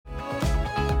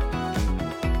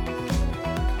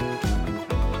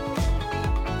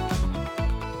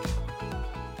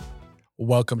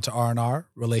Welcome to R&R,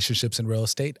 Relationships in Real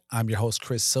Estate. I'm your host,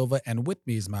 Chris Silva, and with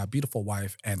me is my beautiful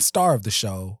wife and star of the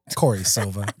show, Cori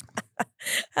Silva.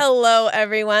 Hello,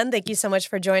 everyone. Thank you so much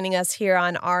for joining us here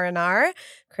on R&R.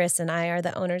 Chris and I are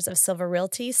the owners of Silva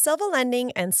Realty, Silva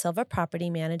Lending, and Silva Property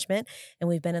Management, and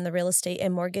we've been in the real estate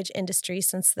and mortgage industry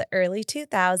since the early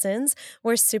 2000s.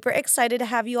 We're super excited to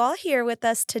have you all here with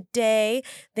us today.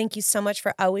 Thank you so much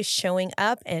for always showing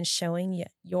up and showing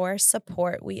your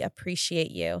support. We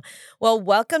appreciate you. Well,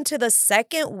 welcome to the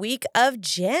second week of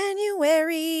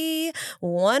January.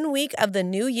 1 week of the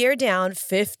new year down,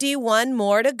 51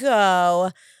 more to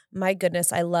go. My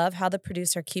goodness, I love how the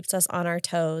producer keeps us on our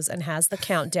toes and has the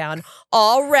countdown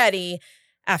already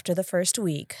after the first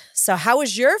week. So how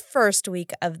was your first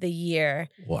week of the year?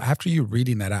 Well, after you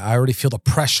reading that, I already feel the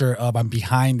pressure of I'm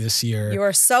behind this year. You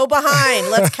are so behind.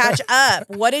 Let's catch up.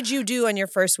 What did you do on your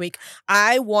first week?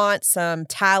 I want some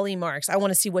tally marks. I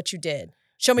want to see what you did.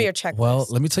 Show me your checklist. Well,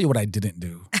 let me tell you what I didn't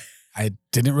do. I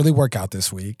didn't really work out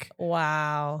this week.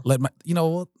 Wow.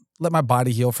 Let my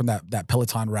body heal from that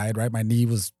Peloton ride, right?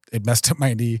 It messed up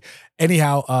my knee.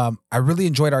 Anyhow, I really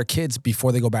enjoyed our kids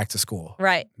before they go back to school.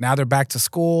 Right. Now they're back to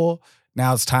school.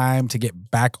 Now it's time to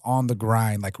get back on the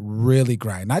grind, like really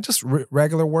grind. Not just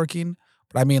regular working,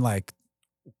 but I mean like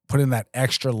put in that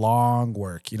extra long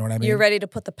work. You know what I mean? You're ready to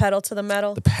put the pedal to the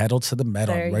metal? The pedal to the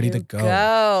metal. I'm ready to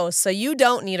go. So you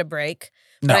don't need a break.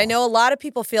 No. But I know a lot of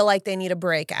people feel like they need a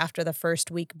break after the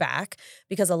first week back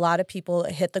because a lot of people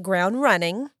hit the ground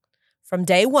running from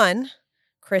day one.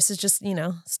 Chris is just,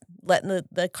 letting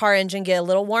the car engine get a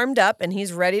little warmed up and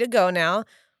he's ready to go now.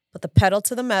 Put the pedal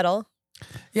to the metal.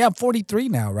 Yeah, I'm 43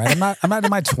 now, right? I'm not in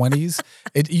my 20s.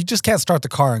 You just can't start the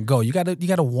car and go. You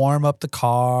gotta warm up the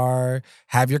car,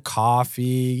 have your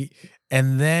coffee,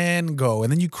 and then go.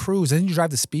 And then you cruise. And then you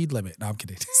drive the speed limit. No, I'm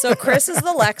kidding. So Chris is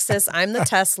the Lexus. I'm the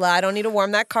Tesla. I don't need to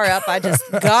warm that car up. I just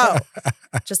go.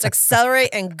 Just accelerate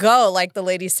and go, like the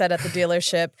lady said at the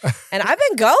dealership. And I've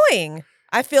been going.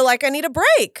 I feel like I need a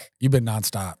break. You've been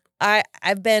nonstop.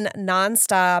 I've been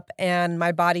nonstop, and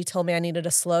my body told me I needed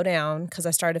to slow down because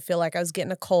I started to feel like I was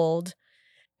getting a cold.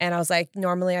 And I was like,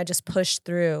 normally I just push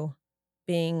through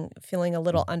feeling a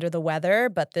little under the weather.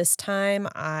 But this time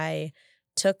I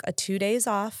took 2 days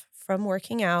off from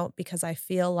working out because I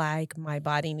feel like my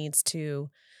body needs to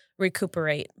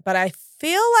recuperate. But I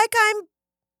feel like I'm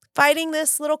fighting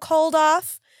this little cold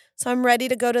off. So I'm ready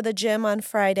to go to the gym on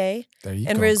Friday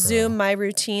and resume my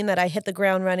routine that I hit the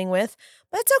ground running with.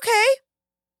 But it's okay.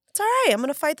 It's all right. I'm going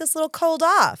to fight this little cold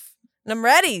off. And I'm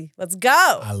ready. Let's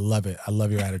go. I love it. I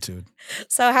love your attitude.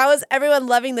 So how is everyone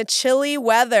loving the chilly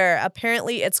weather?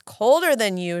 Apparently it's colder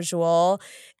than usual.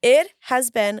 It has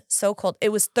been so cold. It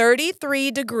was 33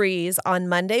 degrees on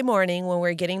Monday morning when we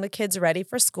were getting the kids ready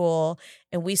for school.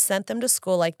 And we sent them to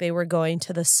school like they were going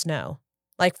to the snow,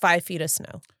 like 5 feet of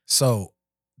snow. So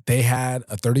they had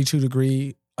a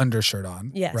 32-degree undershirt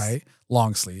on, yes, right?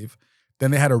 Long sleeve.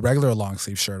 Then they had a regular long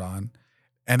sleeve shirt on.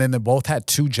 And then they both had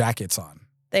 2 jackets on.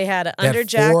 They had an under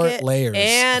jacket 4 layers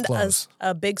and of clothes.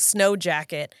 a big snow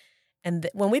jacket. And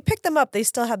when we picked them up, they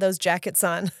still had those jackets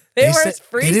on. They were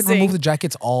freezing. They didn't remove the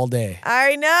jackets all day.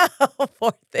 I know.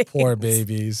 Poor things. Poor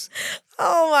babies.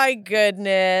 Oh, my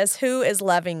goodness. Who is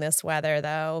loving this weather,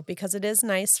 though? Because it is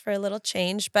nice for a little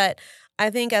change. But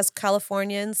I think as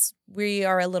Californians, we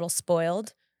are a little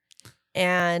spoiled.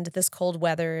 And this cold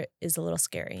weather is a little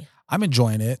scary. I'm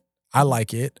enjoying it. I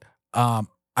like it. I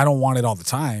don't want it all the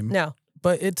time. No.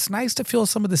 But it's nice to feel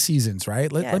some of the seasons,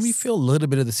 right? Let me feel a little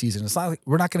bit of the season. It's not like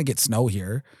we're not going to get snow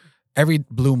here. Every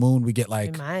blue moon we get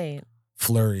like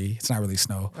flurry. It's not really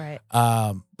snow. Right.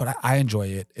 But I enjoy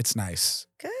it. It's nice.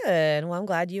 Good. Well, I'm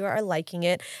glad you are liking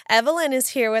it. Evelyn is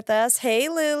here with us. Hey,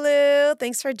 Lulu.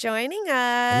 Thanks for joining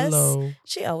us. Hello.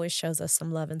 She always shows us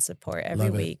some love and support every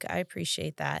week. I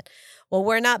appreciate that. Well,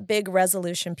 we're not big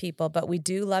resolution people, but we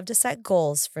do love to set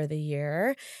goals for the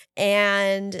year.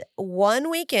 And 1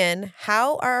 week in,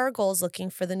 how are our goals looking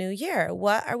for the new year?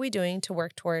 What are we doing to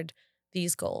work toward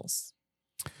these goals?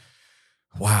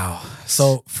 Wow.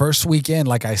 So first weekend,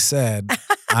 like I said,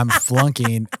 I'm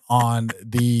flunking on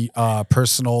the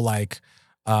personal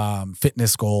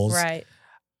fitness goals. Right.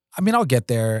 I mean, I'll get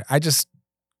there. I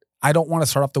don't want to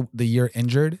start off the year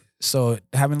injured. So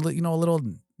having a little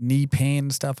knee pain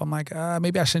and stuff, I'm like,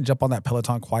 maybe I shouldn't jump on that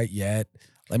Peloton quite yet.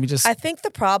 I think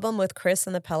the problem with Chris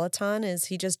and the Peloton is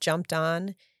he just jumped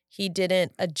on. He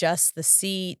didn't adjust the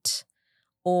seat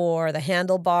or the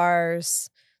handlebars.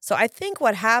 So I think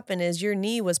what happened is your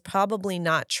knee was probably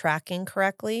not tracking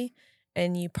correctly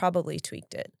and you probably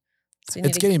tweaked it. So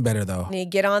it's getting better though. You need to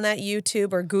get on that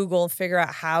YouTube or Google and figure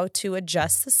out how to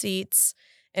adjust the seats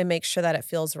and make sure that it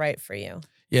feels right for you.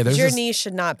 Yeah, Your knee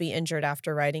should not be injured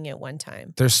after riding it one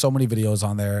time. There's so many videos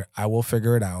on there. I will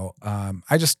figure it out. I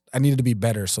needed to be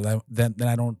better so that then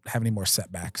I don't have any more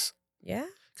setbacks. Yeah.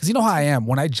 Because you know how I am.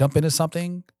 When I jump into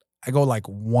something, I go like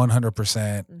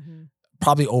 100%,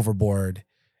 probably overboard.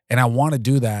 And I want to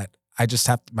do that. I just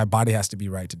my body has to be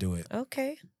right to do it.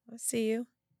 Okay. I see you.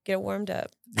 Get warmed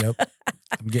up. Yep.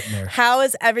 I'm getting there. How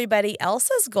is everybody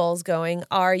else's goals going?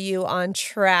 Are you on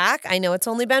track? I know it's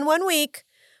only been 1 week,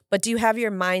 but do you have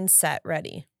your mindset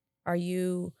ready? Are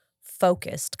you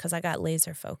focused? Because I got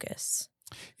laser focus.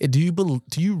 Do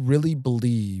you really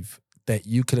believe that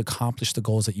you could accomplish the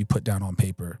goals that you put down on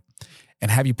paper? And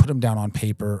have you put them down on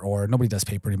paper, or nobody does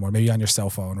paper anymore? Maybe on your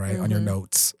cell phone, right? On your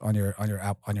notes, on your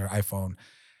app, on your iPhone.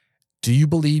 Do you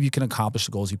believe you can accomplish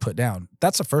the goals you put down?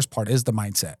 That's the first part, is the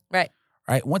mindset. Right.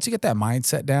 Right. Once you get that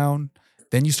mindset down,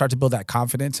 then you start to build that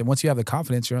confidence. And once you have the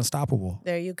confidence, you're unstoppable.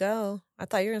 There you go. I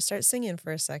thought you were going to start singing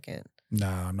for a second. No,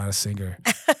 I'm not a singer.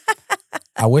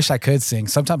 I wish I could sing.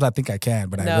 Sometimes I think I can,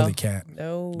 but I really can't.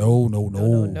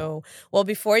 No. Well,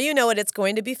 before you know it, it's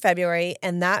going to be February,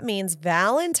 and that means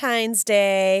Valentine's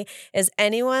Day. Is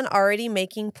anyone already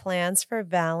making plans for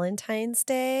Valentine's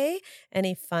Day?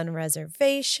 Any fun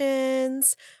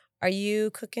reservations? Are you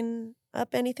cooking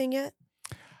up anything yet?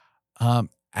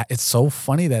 It's so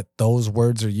funny that those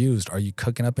words are used. Are you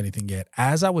cooking up anything yet?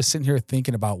 As I was sitting here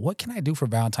thinking about what can I do for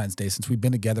Valentine's Day, since we've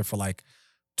been together for like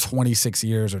 26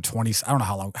 years or 20, I don't know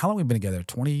how long we've been together.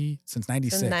 Since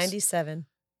 96. Since 97.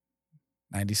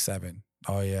 97.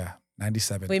 Oh yeah.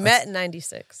 97. We met in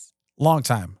 96. Long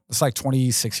time. It's like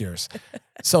 26 years.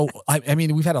 So, I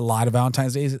mean, we've had a lot of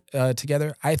Valentine's Days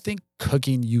together. I think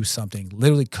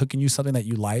literally cooking you something that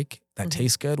you like, that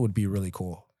tastes good, would be really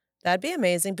cool. That'd be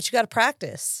amazing, but you got to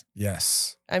practice.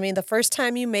 Yes. I mean, the first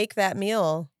time you make that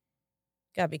meal,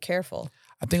 you got to be careful.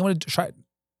 I think I'm going to try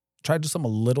to do something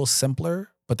a little simpler,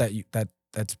 but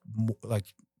that's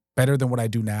like better than what I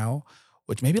do now,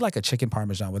 which maybe like a chicken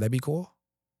parmesan. Would that be cool?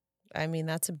 I mean,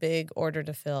 that's a big order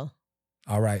to fill.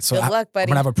 All right. So Good luck, buddy. I'm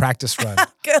going to have a practice run.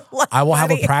 Good luck, I will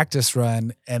buddy. have a practice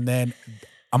run, and then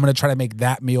I'm going to try to make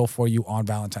that meal for you on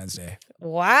Valentine's Day.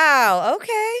 Wow.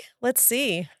 Okay. Let's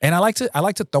see. And I like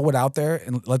to throw it out there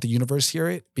and let the universe hear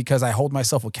it, because I hold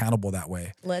myself accountable that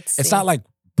way. Let's see. It's not like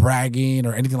bragging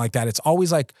or anything like that. It's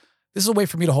always like, this is a way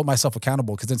for me to hold myself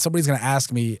accountable, because then somebody's going to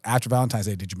ask me after Valentine's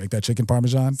Day, did you make that chicken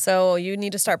parmesan? So you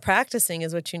need to start practicing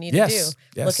is what you need to do.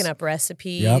 Yes. Looking up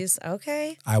recipes. Yep.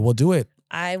 Okay. I will do it.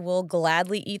 I will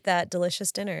gladly eat that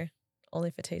delicious dinner. Only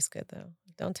if it tastes good, though.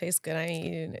 Don't taste good, I ain't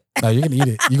eating it. No, you're going to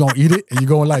eat it. You're going to eat it and you're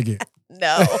going to like it.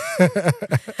 No.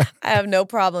 I have no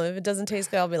problem. If it doesn't taste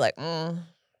good, I'll be like,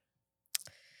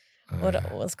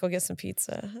 let's go get some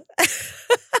pizza.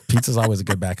 Pizza's always a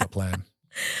good backup plan.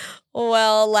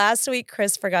 Well, last week,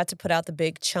 Chris forgot to put out the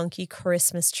big chunky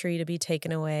Christmas tree to be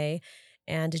taken away.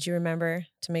 And did you remember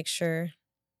to make sure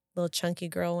little chunky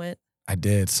girl went? I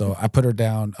did. So I put her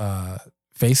down,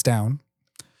 face down.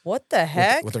 What the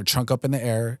heck? With her chunk up in the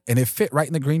air, and it fit right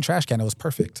in the green trash can. It was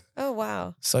perfect. Oh,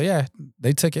 wow. So yeah,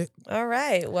 they took it. All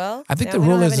right. Well, I think the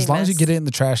rule is, as long as you get it in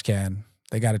the trash can,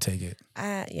 they got to take it.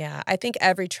 Yeah. I think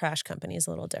every trash company is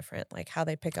a little different, like how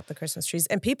they pick up the Christmas trees.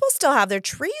 And people still have their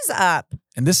trees up.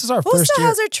 And this is our Who first still year.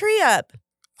 has their tree up?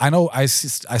 I know. I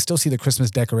still see the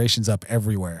Christmas decorations up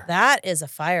everywhere. That is a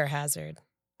fire hazard.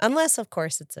 Unless, of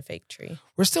course, it's a fake tree.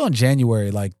 We're still in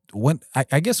January. Like, when,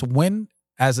 I guess when,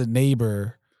 as a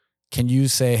neighbor, can you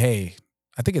say, hey,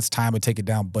 I think it's time to take it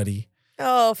down, buddy?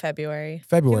 Oh, February.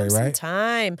 February, Give them right? some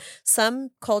time. Some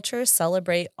cultures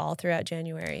celebrate all throughout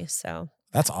January. So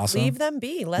that's awesome. leave them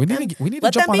be. We need to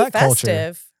jump on that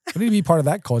culture. We need to be part of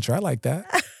that culture. I like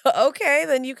that. Okay,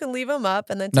 then you can leave them up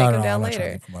and then take them down later. I'm not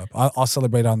trying to leave them up. I'll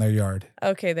celebrate on their yard.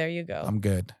 Okay, there you go. I'm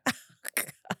good.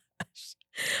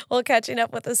 Well, catching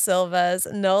up with the Silvas,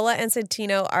 Nola and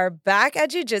Santino are back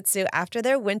at jiu-jitsu after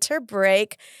their winter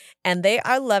break, and they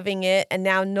are loving it. And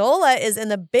now Nola is in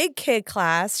the big kid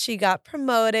class. She got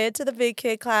promoted to the big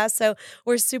kid class, so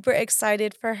we're super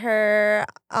excited for her.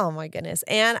 Oh, my goodness.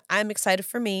 And I'm excited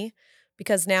for me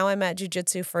because now I'm at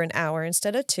jiu-jitsu for an hour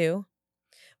instead of 2,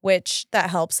 which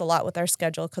that helps a lot with our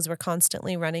schedule because we're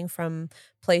constantly running from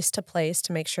place to place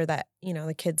to make sure that,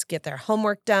 the kids get their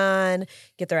homework done,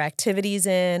 get their activities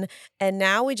in. And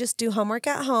now we just do homework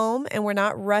at home and we're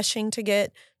not rushing to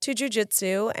get to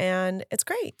jiu-jitsu, and it's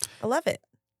great. I love it.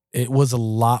 It was a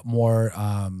lot more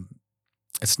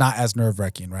it's not as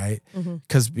nerve-wracking, right? Mm-hmm.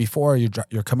 Because before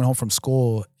you're coming home from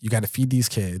school, you got to feed these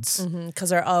kids.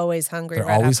 Because they're always hungry. They're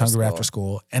right always after hungry school. after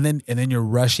school. And then you're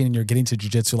rushing and you're getting to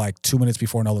jujitsu like 2 minutes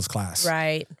before Nola's class.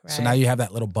 Right. So now you have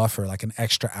that little buffer, like an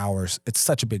extra hours. It's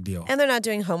such a big deal. And they're not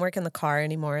doing homework in the car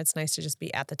anymore. It's nice to just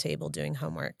be at the table doing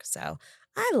homework. So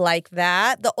I like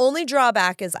that. The only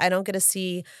drawback is I don't get to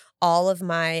see all of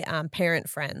my parent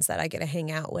friends that I get to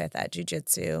hang out with at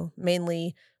jiu-jitsu,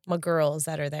 mainly my girls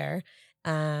that are there.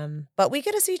 But we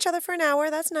get to see each other for an hour.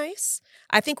 That's nice.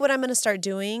 I think what I'm going to start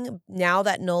doing now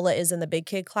that Nola is in the big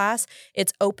kid class,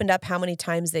 it's opened up how many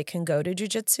times they can go to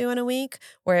jiu-jitsu in a week.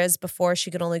 Whereas before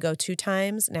she could only go 2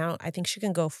 times. Now I think she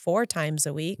can go 4 times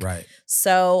a week. Right.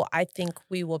 So I think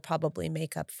we will probably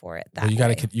make up for it that Well,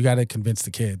 you gotta convince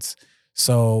the kids.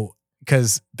 So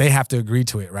because they have to agree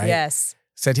to it, right? Yes.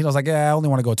 Santino's like, yeah, I only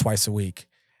want to go twice a week.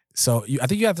 So I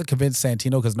think you have to convince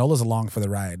Santino because Nola's along for the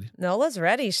ride. Nola's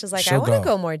ready. She's like, I She'll want to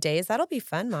go. go more days. That'll be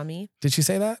fun, Mommy. Did she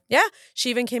say that? Yeah. She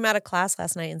even came out of class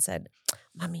last night and said,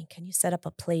 Mommy, can you set up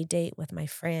a play date with my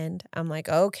friend? I'm like,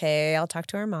 okay, I'll talk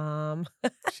to her mom.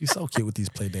 She's so cute with these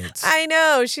play dates. I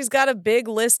know. She's got a big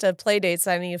list of play dates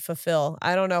I need to fulfill.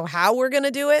 I don't know how we're going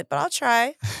to do it, but I'll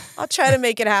try. I'll try to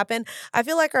make it happen. I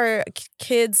feel like our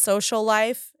kids' social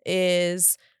life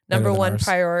is number one ours.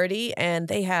 priority, and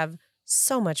they have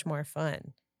so much more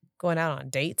fun going out on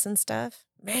dates and stuff.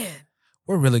 Man.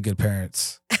 We're really good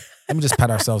parents. Let me just pat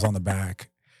ourselves on the back.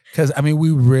 Because, I mean, we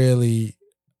really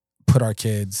put our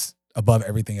kids above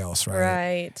everything else, right?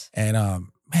 Right. And,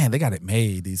 man, they got it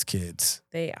made, these kids.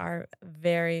 They are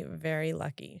very, very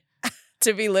lucky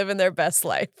to be living their best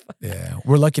life. Yeah.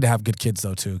 We're lucky to have good kids,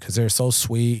 though, too, because they're so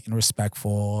sweet and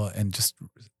respectful and just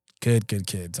good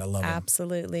kids. I love them.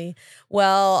 Absolutely.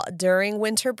 Well, during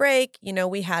winter break,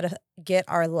 we had to get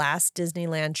our last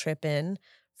Disneyland trip in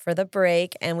for the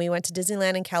break, and we went to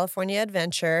Disneyland and California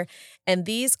Adventure, and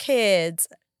these kids,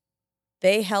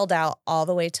 they held out all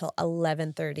the way till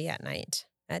 11:30 at night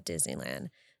at Disneyland.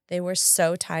 They were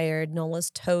so tired.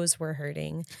 Nola's toes were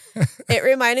hurting. It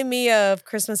reminded me of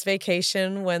Christmas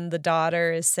Vacation when the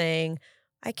daughter is saying,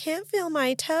 I can't feel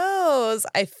my toes.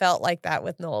 I felt like that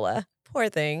with Nola. Poor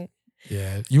thing.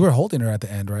 Yeah. You were holding her at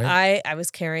the end, right? I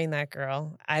was carrying that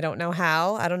girl. I don't know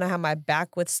how. I don't know how my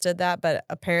back withstood that, but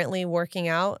apparently working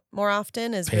out more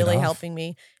often is Paid really off. helping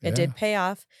me. It Yeah. did pay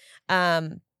off.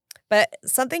 But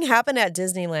something happened at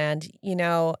Disneyland.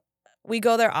 We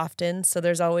go there often, so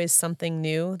there's always something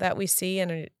new that we see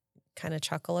and I kind of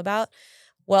chuckle about.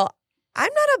 Well,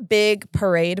 I'm not a big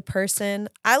parade person.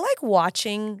 I like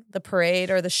watching the parade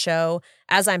or the show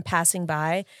as I'm passing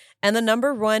by. And the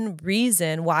number one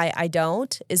reason why I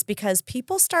don't is because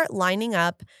people start lining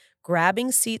up,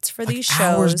 grabbing seats for these shows.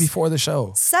 Hours before the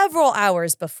show. Several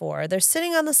hours before. They're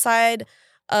sitting on the side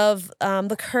of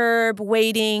the curb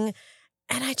waiting.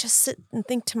 And I just sit and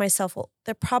think to myself, well,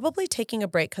 they're probably taking a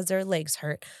break because their legs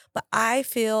hurt. But I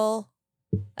feel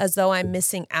as though I'm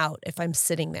missing out if I'm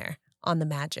sitting there on the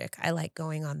magic. I like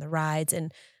going on the rides,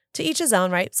 and to each his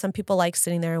own, right? Some people like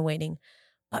sitting there and waiting.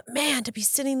 But man, to be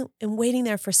sitting and waiting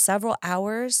there for several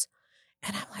hours,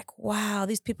 and I'm like, wow,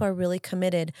 these people are really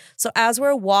committed. So as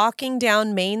we're walking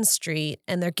down Main Street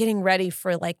and they're getting ready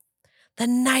for like the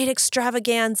night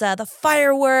extravaganza, the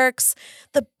fireworks,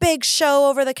 the big show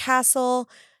over the castle,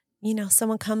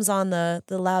 someone comes on the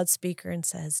loudspeaker and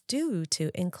says, due to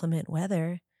inclement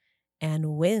weather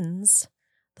and winds,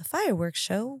 the fireworks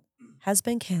show has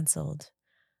been canceled.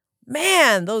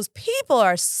 Man, those people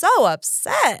are so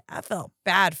upset. I felt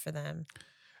bad for them.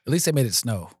 At least they made it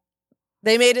snow.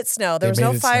 They made it snow. There was no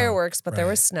made it snow. fireworks, but there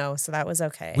Right. was snow, so that was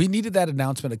okay. We needed that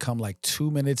announcement to come like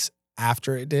 2 minutes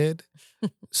after it did.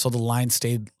 So the line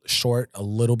stayed short a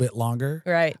little bit longer.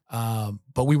 Right.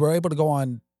 But we were able to go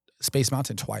on Space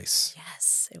Mountain twice.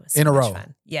 Yes, it was In a so much row,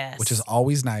 fun. Yes. Which is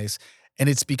always nice. And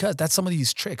it's because that's some of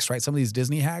these tricks, right? Some of these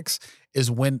Disney hacks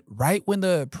is right when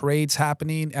the parade's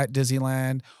happening at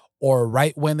Disneyland, or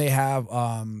right when they have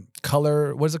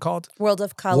color, what is it called? World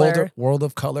of Color. World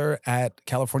of Color at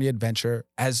California Adventure.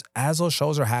 As those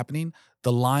shows are happening,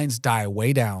 the lines die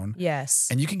way down. Yes.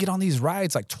 And you can get on these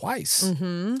rides like twice,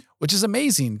 Mm-hmm. which is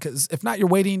amazing. Because if not,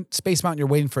 Space Mountain, you're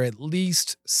waiting for at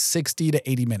least 60 to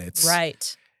 80 minutes.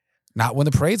 Right. Not when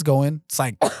the parade's going. It's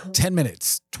like 10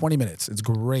 minutes, 20 minutes. It's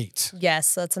great. Yes,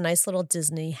 so it's a nice little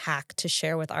Disney hack to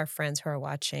share with our friends who are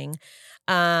watching.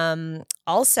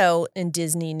 Also in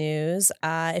Disney news,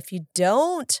 if you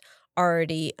don't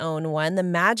already own one, the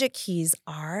Magic Keys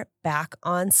are back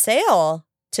on sale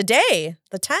today,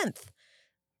 the 10th.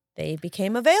 They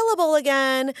became available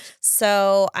again.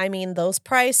 So, those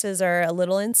prices are a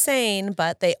little insane,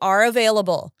 but they are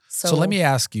available. So let me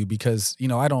ask you, because,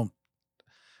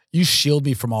 you shield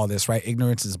me from all this, right?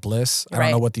 Ignorance is bliss. I don't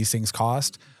know Right. what these things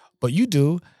cost, but you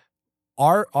do.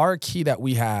 Our key that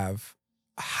we have,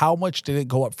 how much did it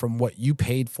go up from what you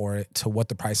paid for it to what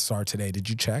the prices are today? Did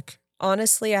you check?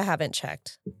 Honestly, I haven't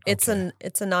checked. It's Okay.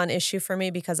 a non-issue for me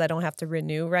because I don't have to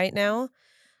renew right now.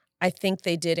 I think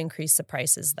they did increase the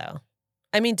prices though.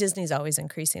 I mean, Disney's always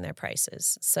increasing their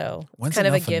prices, so it's When's kind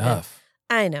of a enough given. enough?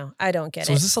 I know. I don't get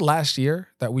So it. is this the last year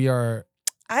that we are?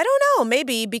 I don't know,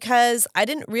 maybe because I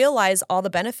didn't realize all the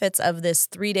benefits of this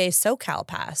 3-day SoCal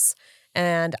pass.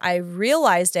 And I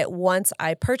realized it once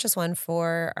I purchased one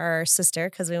for our sister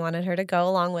because we wanted her to go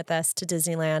along with us to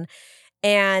Disneyland.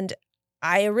 And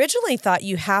I originally thought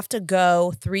you have to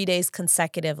go 3 days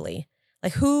consecutively.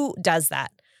 Like, who does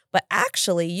that? But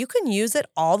actually, you can use it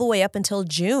all the way up until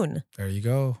June. There you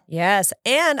go. Yes.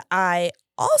 And I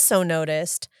also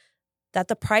noticed that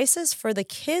the prices for the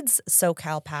kids'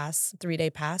 SoCal pass, 3-day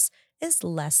pass, is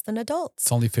less than adults.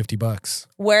 It's only $50.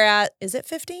 Whereas, is it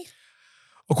 50?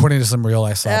 According to some reel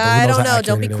I saw. But who I knows don't how know.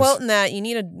 Don't be accurate it is. quoting that. You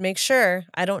need to make sure.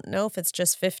 I don't know if it's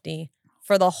just 50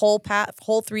 for the whole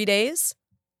 3 days.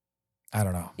 I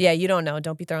don't know. Yeah, you don't know.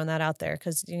 Don't be throwing that out there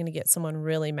because you're going to get someone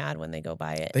really mad when they go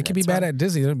buy it. They can be mad at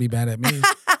Disney. They don't be mad at me.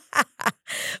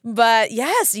 But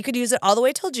yes, you could use it all the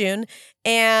way till June,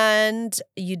 and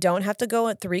you don't have to go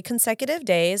at 3 consecutive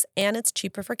days, and it's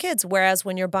cheaper for kids. Whereas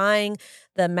when you're buying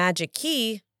the Magic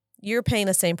Key, you're paying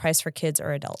the same price for kids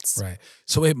or adults. Right.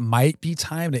 So it might be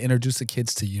time to introduce the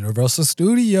kids to Universal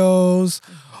Studios,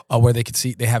 where they could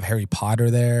see, they have Harry Potter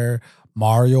there,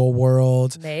 Mario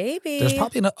World. Maybe. There's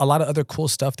probably a lot of other cool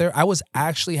stuff there. I was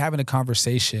actually having a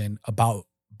conversation about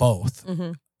both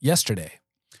yesterday.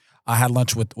 I had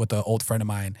lunch with an old friend of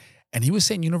mine, and he was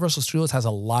saying Universal Studios has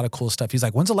a lot of cool stuff. He's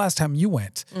like, when's the last time you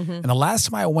went? And the last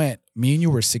time I went, me and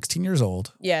you were 16 years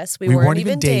old. Yes, we weren't weren't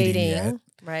even even dating dating. yet.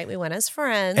 Right, we went as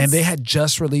friends. And they had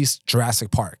just released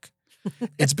Jurassic Park.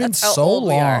 It's been That's how so old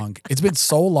we are. long. It's been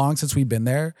so long since we've been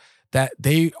there that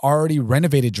they already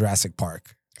renovated Jurassic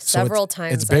Park. Several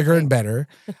times. It's I bigger and think. better.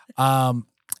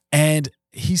 And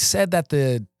he said that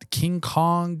the King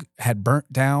Kong had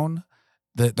burnt down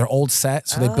their old set.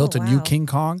 So they Oh, built a new wow. King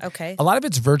Kong. Okay. A lot of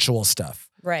it's virtual stuff.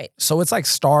 Right. So it's like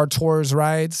Star Tours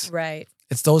rides. Right.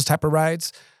 It's those type of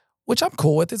rides, which I'm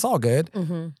cool with. It's all good.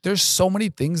 Mm-hmm. There's so many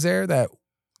things there that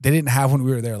they didn't have when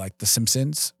we were there. Like The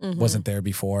Simpsons wasn't there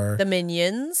before. The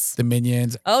Minions. The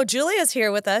Minions. Oh, Julia's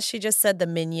here with us. She just said the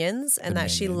Minions and The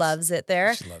that she Minions. loves it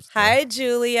there. She loves it Hi, there.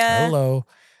 Julia. Hello.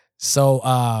 So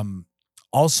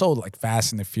also like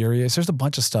Fast and the Furious. There's a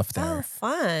bunch of stuff there. Oh,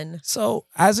 fun. So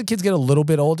as the kids get a little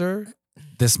bit older,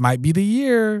 this might be the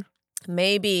year.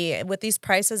 Maybe with these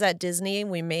prices at Disney,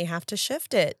 we may have to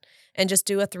shift it and just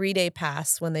do a 3-day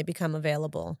pass when they become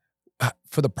available.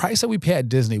 For the price that we pay at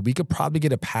Disney, we could probably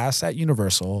get a pass at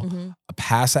Universal, a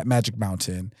pass at Magic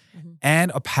Mountain,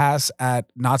 and a pass at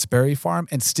Knott's Berry Farm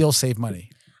and still save money.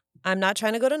 I'm not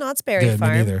trying to go to Knott's Berry Good,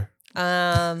 Farm. me neither.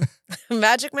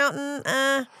 Magic Mountain,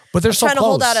 But they're I'm so trying close. to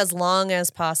hold out as long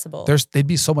as possible. They'd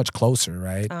be so much closer,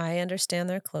 right? I understand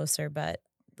they're closer, but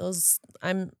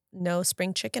I'm no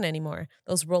spring chicken anymore.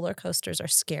 Those roller coasters are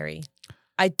scary.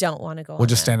 I don't want to go We'll on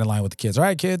just them. stand in line with the kids. All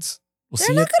right, kids. We'll They're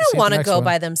see not you. going to see you at want the to next go one.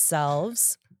 by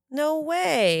themselves. No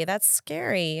way. That's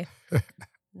scary.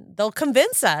 They'll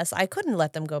convince us. I couldn't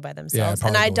let them go by themselves.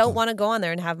 And probably I go with don't them. want to go on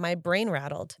there and have my brain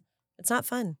rattled. It's not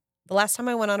fun. The last time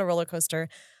I went on a roller coaster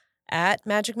at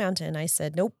Magic Mountain, I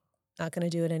said, nope, not going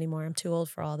to do it anymore. I'm too old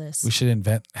for all this. We should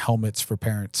invent helmets for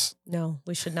parents. No,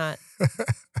 we should not.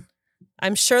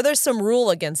 I'm sure there's some rule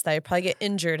against that. You probably get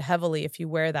injured heavily if you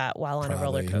wear that while on a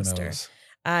roller Probably, who coaster. knows?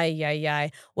 Ay, ay,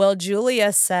 ay. Well,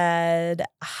 Julia said,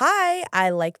 hi,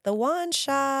 I like the wand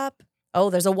shop.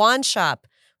 Oh, there's a wand shop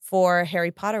for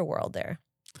Harry Potter World there.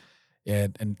 Yeah,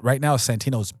 and right now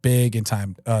Santino's big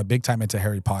time into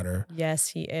Harry Potter. Yes,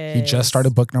 he is. He just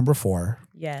started book number 4.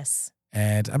 Yes.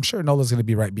 And I'm sure Nola's going to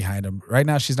be right behind him. Right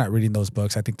now, she's not reading those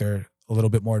books. I think they're a little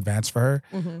bit more advanced for her.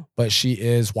 But she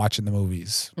is watching the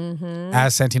movies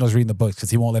as Santino's reading the books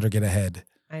because he won't let her get ahead.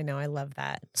 I know. I love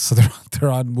that. So they're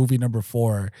on movie number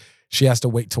 4. She has to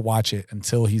wait to watch it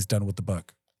until he's done with the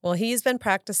book. Well, he's been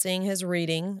practicing his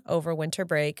reading over winter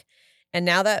break. And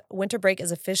now that winter break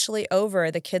is officially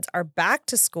over, the kids are back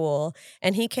to school.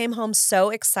 And he came home so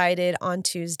excited on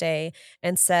Tuesday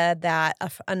and said that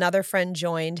another friend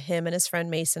joined him and his friend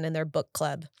Mason in their book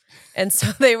club. And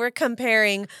so they were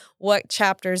comparing what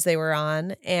chapters they were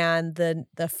on. And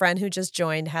the friend who just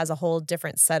joined has a whole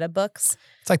different set of books.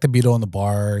 It's like the Beetle and the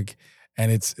Barg.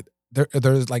 And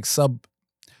there's like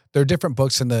there are different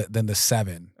books than the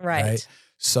 7. Right.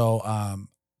 So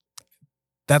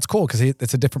that's cool because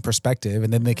it's a different perspective,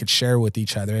 and then they could share with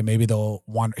each other, and maybe he'll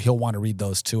want to read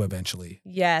those too eventually.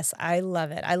 Yes, I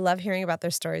love it. I love hearing about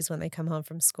their stories when they come home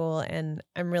from school, and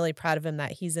I'm really proud of him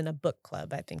that he's in a book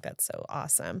club. I think that's so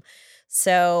awesome.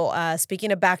 So,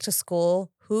 speaking of back to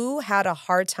school, who had a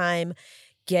hard time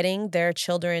getting their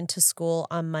children to school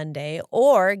on Monday,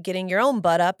 or getting your own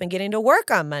butt up and getting to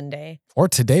work on Monday? Or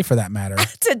today, for that matter.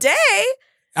 Today?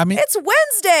 I mean, It's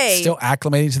Wednesday. Still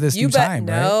acclimating to this new time,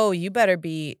 right? No, you better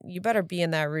be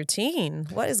in that routine.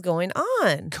 What is going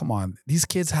on? Come on. These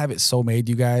kids have it so made,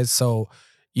 you guys. So,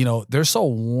 they're so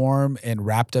warm and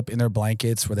wrapped up in their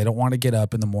blankets where they don't want to get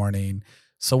up in the morning.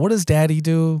 So what does daddy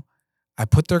do? I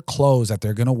put their clothes that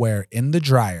they're going to wear in the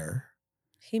dryer.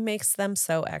 He makes them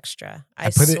so extra. I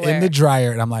put it in the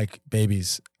dryer, and I'm like,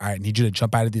 babies, all right, I need you to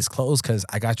jump out of these clothes because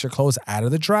I got your clothes out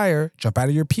of the dryer, jump out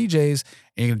of your PJs,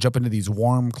 and you're going to jump into these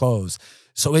warm clothes.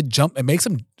 So it makes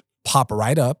them pop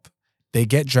right up. They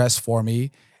get dressed for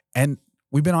me, and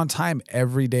we've been on time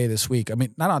every day this week. I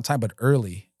mean, not on time, but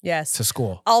early. Yes. To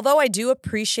school. Although I do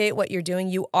appreciate what you're doing,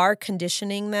 you are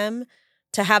conditioning them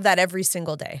to have that every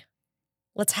single day.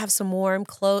 Let's have some warm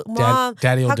clothes. Mom,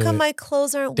 Daddy will how do come it. my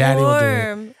clothes aren't Daddy warm?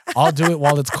 will do it. I'll do it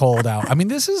while it's cold out. I mean,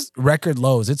 this is record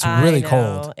lows. It's really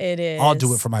cold. It is. I'll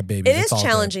do it for my babies. It is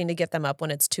challenging to get them up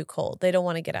when it's too cold. They don't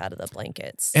want to get out of the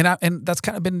blankets. And that's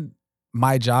kind of been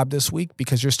my job this week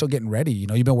because you're still getting ready.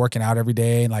 You've been working out every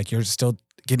day, and like you're still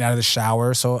getting out of the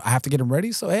shower. So I have to get them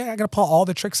ready. So hey, I got to pull all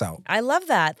the tricks out. I love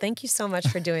that. Thank you so much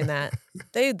for doing that.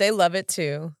 They love it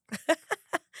too.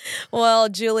 Well,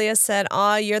 Julia said,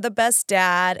 "Aw, you're the best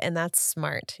dad," and that's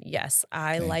smart. Yes,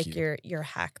 I like your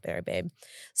hack there, babe.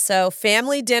 So,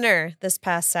 family dinner this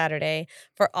past Saturday.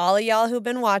 For all of y'all who've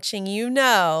been watching,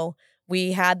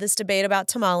 we had this debate about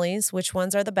tamales, which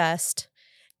ones are the best,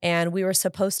 and we were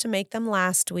supposed to make them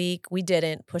last week. We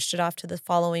didn't, pushed it off to the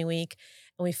following week,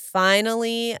 and we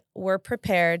finally were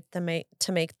prepared to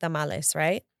make tamales,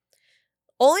 right?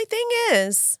 Only thing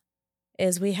is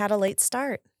we had a late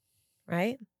start,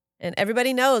 right? And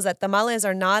everybody knows that tamales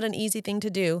are not an easy thing to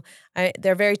do.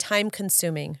 They're very time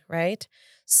consuming, right?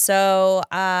 So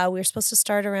we were supposed to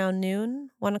start around noon,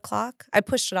 1 o'clock. I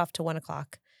pushed it off to 1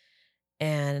 o'clock.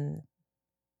 And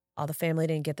all the family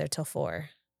didn't get there till 4.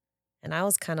 And I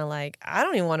was kind of like, I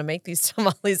don't even want to make these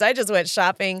tamales. I just went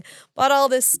shopping, bought all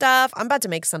this stuff. I'm about to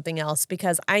make something else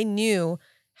because I knew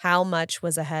how much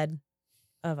was ahead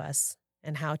of us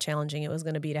and how challenging it was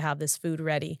going to be to have this food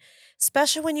ready,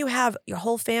 especially when you have your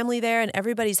whole family there and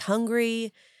everybody's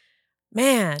hungry.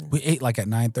 Man. We ate like at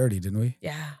 9:30, didn't we?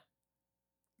 Yeah.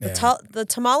 The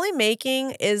tamale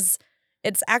making it's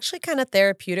actually kind of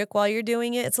therapeutic while you're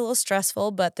doing it. It's a little stressful,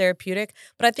 but therapeutic.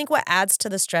 But I think what adds to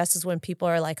the stress is when people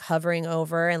are like hovering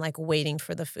over and like waiting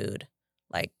for the food.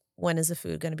 Like, when is the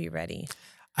food going to be ready?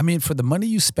 I mean, for the money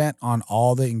you spent on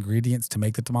all the ingredients to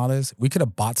make the tamales, we could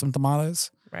have bought some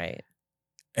tamales. Right.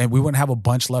 And we wouldn't have a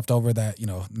bunch left over that,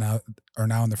 now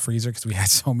in the freezer because we had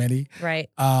so many. Right.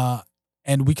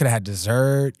 And we could have had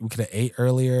dessert. We could have ate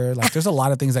earlier. Like, there's a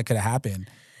lot of things that could have happened.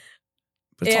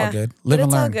 But it's all good. Live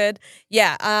and learn. It's all good.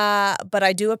 Yeah. But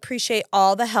I do appreciate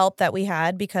all the help that we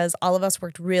had because all of us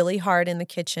worked really hard in the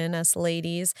kitchen, us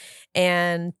ladies.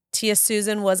 And Tia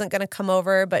Susan wasn't going to come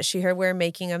over, but she heard we were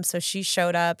making them. So she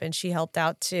showed up and she helped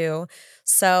out too.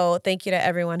 So thank you to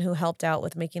everyone who helped out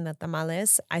with making the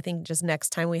tamales. I think just next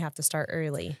time we have to start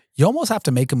early. You almost have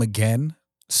to make them again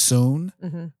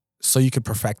soon so you could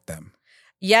perfect them.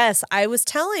 Yes. I was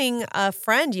telling a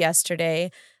friend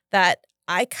yesterday that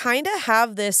I kind of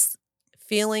have this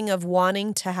feeling of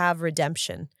wanting to have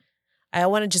redemption. I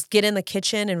want to just get in the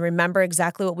kitchen and remember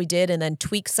exactly what we did and then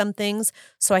tweak some things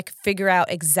so I can figure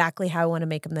out exactly how I want to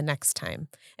make them the next time.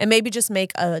 And maybe just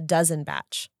make a dozen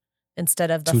batch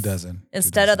instead of the 2 dozen.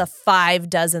 Instead of the 5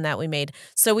 dozen that we made.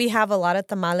 So we have a lot of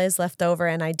tamales left over,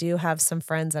 and I do have some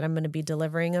friends that I'm going to be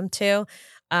delivering them to.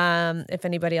 If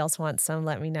anybody else wants some,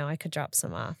 let me know. I could drop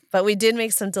some off. But we did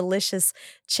make some delicious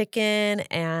chicken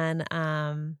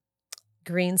and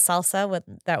green salsa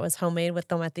that was homemade with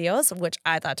tomatillos, which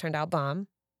I thought turned out bomb.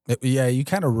 Yeah, you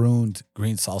kind of ruined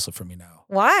green salsa for me now.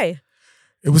 Why?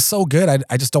 It was so good.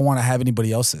 I just don't want to have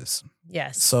anybody else's.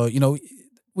 Yes. So,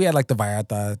 we had like the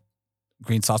Vallarta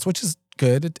green sauce, which is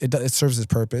good. It serves its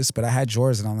purpose. But I had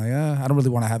yours, and I'm like, I don't really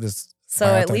want to have this. So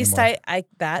Vallarta at least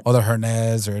anymore. or the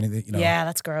Hernez or anything, Yeah,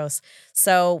 that's gross.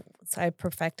 So I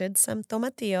perfected some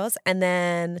tomatillos and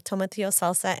then tomatillo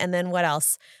salsa. And then what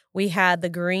else? We had the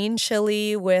green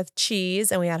chili with cheese,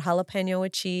 and we had jalapeno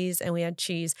with cheese, and we had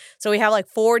cheese. So we have like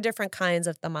 4 different kinds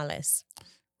of tamales.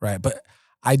 Right. But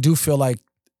I do feel like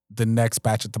the next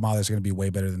batch of tamales are going to be way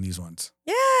better than these ones.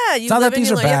 Yeah. It's not that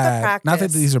these are You have to bad. practice. Not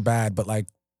that these are bad, but like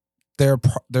they're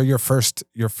your first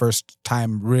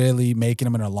time really making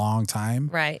them in a long time.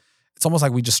 Right. It's almost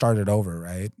like we just started over,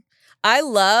 right? I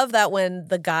love that when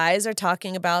the guys are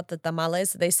talking about the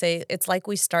tamales, they say it's like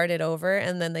we started over,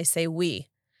 and then they say we.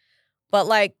 But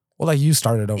like, well, like you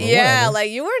started over. Yeah, whatever. like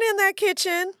you weren't in that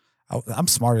kitchen. I'm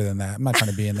smarter than that. I'm not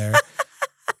trying to be in there.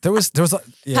 There was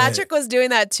Patrick was doing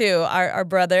that too. Our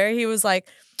brother, he was like,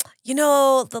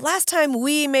 the last time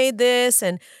we made this,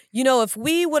 and if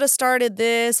we would have started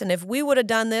this, and if we would have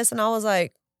done this, and I was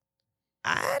like,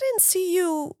 I didn't see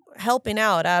you helping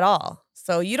out at all.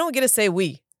 So you don't get to say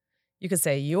we. You can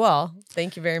say you all.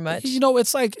 Thank you very much.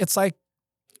 It's like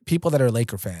people that are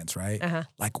Laker fans, right? Uh-huh.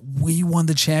 Like, we won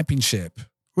the championship.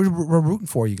 We're rooting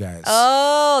for you guys.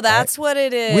 Oh, that's right? What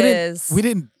it is. We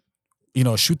didn't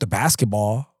shoot the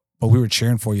basketball, but we were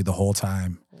cheering for you the whole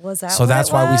time. Was that so?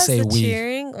 That's why we say we.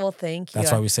 Cheering? Well, thank you.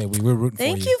 That's why we say we. We're rooting for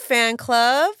you. Thank you, fan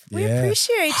club. We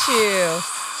appreciate you.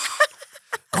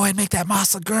 Go ahead and make that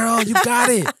masa, girl. You got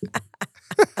it.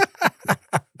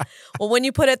 Well, when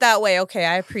you put it that way, okay,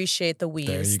 I appreciate the we's.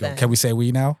 There you go. Then. Can we say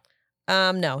we now?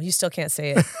 No, you still can't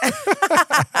say it.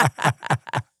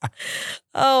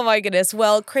 Oh my goodness.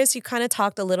 Well, Chris, you kind of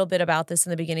talked a little bit about this in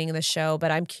the beginning of the show,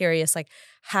 but I'm curious, like,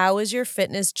 how is your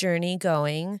fitness journey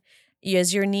going?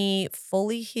 Is your knee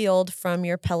fully healed from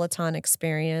your Peloton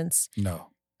experience?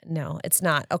 No, it's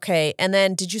not. Okay. And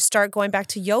then did you start going back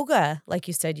to yoga like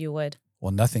you said you would?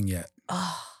 Well, nothing yet.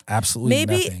 Oh, absolutely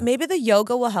nothing. Maybe the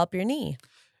yoga will help your knee.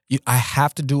 I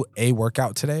have to do a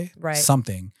workout today. Right.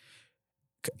 Something.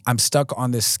 I'm stuck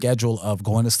on this schedule of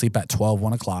going to sleep at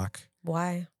 1 o'clock.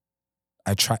 Why?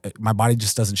 My body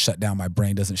just doesn't shut down. My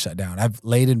brain doesn't shut down. I've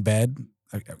laid in bed.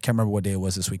 I can't remember what day it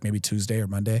was this week. Maybe Tuesday or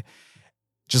Monday.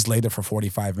 Just laid there for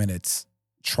 45 minutes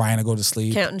trying to go to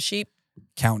sleep. Counting sheep.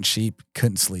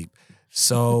 Couldn't sleep.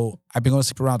 So I've been going to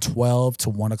sleep around 12 to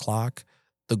 1 o'clock.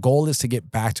 The goal is to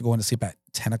get back to going to sleep at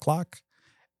 10 o'clock.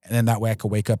 And then that way I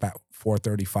could wake up at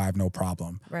 4:35, no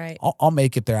problem. Right. I'll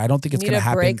make it there. I don't think it's going to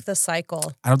happen. Break the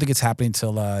cycle. I don't think it's happening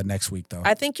till next week, though.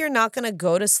 I think you're not going to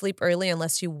go to sleep early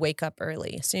unless you wake up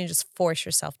early. So you just force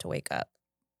yourself to wake up.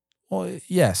 Well,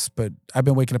 yes, but I've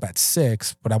been waking up at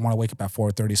 6, but I want to wake up at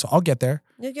 4:30. So I'll get there.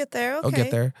 You'll get there. Okay. I'll get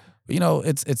there. But,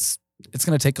 it's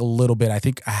going to take a little bit. I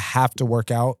think I have to work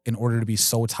out in order to be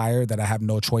so tired that I have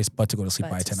no choice but to go to sleep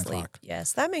by 10 o'clock.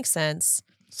 Yes, that makes sense.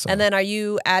 So, and then are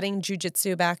you adding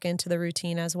jujitsu back into the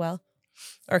routine as well?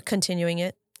 Or continuing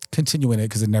it? Continuing it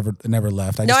because it never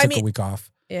left. I took a week off.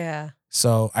 Yeah.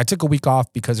 So I took a week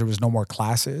off because there was no more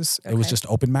classes. Okay. It was just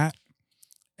open mat.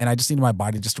 And I just needed my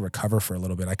body just to recover for a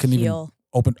little bit. I couldn't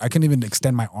even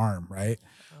extend my arm, right?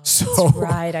 Oh, that's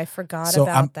right. I forgot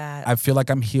about that. I feel like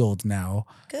I'm healed now.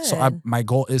 Good. So my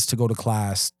goal is to go to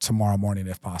class tomorrow morning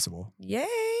if possible. Yay.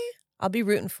 I'll be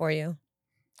rooting for you.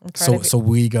 So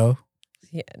we go?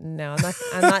 Yeah, no,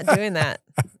 I'm not doing that.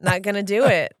 Not going to do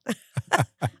it.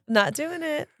 Not doing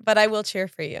it, but I will cheer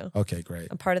for you. Okay, great.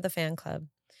 I'm part of the fan club.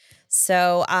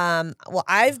 So,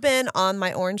 I've been on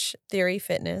my Orange Theory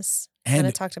Fitness. Kind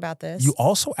of talked about this. You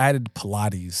also added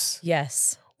Pilates.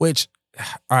 Yes. Which,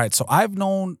 all right, so I've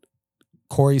known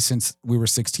Cori since we were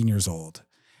 16 years old.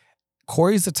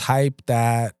 Cori's the type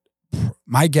that,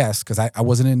 my guess, because I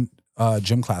wasn't in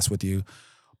gym class with you,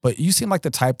 but you seem like the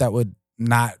type that would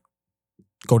not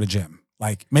go to gym.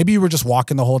 Like, maybe you were just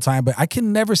walking the whole time, but I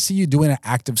can never see you doing an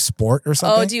active sport or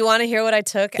something. Oh, do you want to hear what I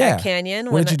took at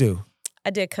Canyon? What did you do?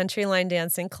 I did country line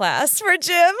dancing class for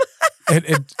gym.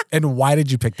 And why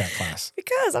did you pick that class?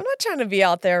 Because I'm not trying to be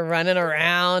out there running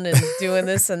around and doing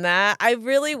this and that. I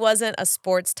really wasn't a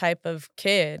sports type of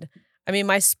kid. I mean,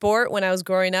 my sport when I was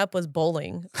growing up was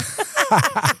bowling.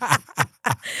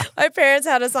 My parents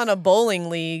had us on a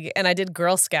bowling league, and I did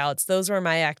Girl Scouts. Those were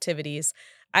my activities.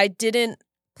 I didn't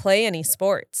play any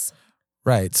sports.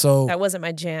 Right. So that wasn't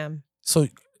my jam. So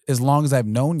as long as I've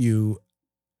known you,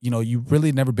 you've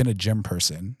really never been a gym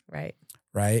person. Right.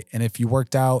 Right. And if you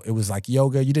worked out, it was like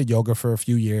yoga. You did yoga for a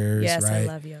few years. Yes, right? I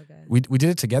love yoga. We did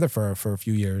it together for a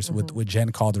few years with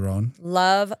Jen Calderon.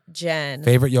 Love Jen.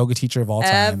 Favorite yoga teacher of all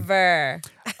time. Ever.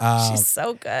 She's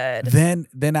so good.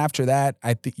 Then after that,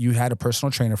 I think you had a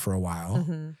personal trainer for a while.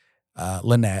 Mm-hmm.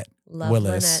 Lynette Love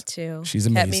Willis. Lynette too. She's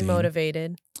amazing. Kept me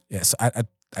motivated. Yes.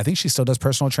 I think she still does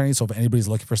personal training. So if anybody's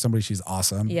looking for somebody, she's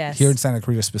awesome. Yes. Here in Santa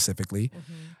Cruz specifically.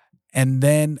 Mm-hmm. And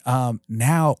then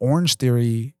now Orange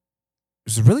Theory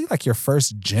is really like your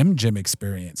first gym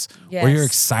experience. Yes. Where you're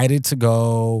excited to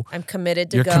go. I'm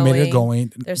committed to You're committed to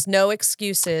going. There's no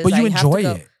excuses. But you enjoy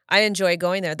it. I enjoy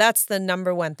going there. That's the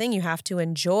number one thing. You have to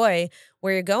enjoy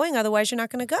where you're going. Otherwise, you're not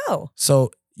going to go.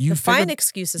 So you find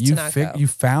excuses to not go. You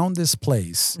found this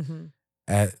place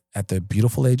at the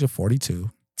beautiful age of 42.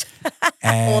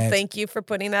 Well, And thank you for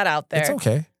putting that out there. it's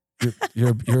okay.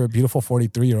 You're a beautiful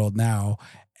 43-year-old now.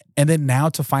 And then now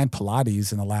to find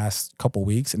Pilates in the last couple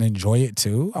weeks and enjoy it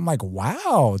too. I'm like,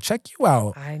 wow, check you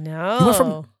out. I know. You went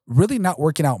from really not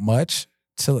working out much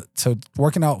to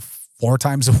working out 4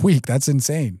 times a week. That's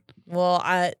insane. Well,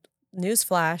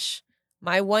 newsflash,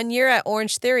 my 1 year at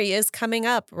Orange Theory is coming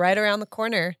up right around the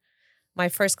corner. My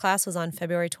first class was on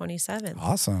February 27th.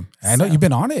 Awesome. I know you've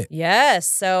been on it. Yes.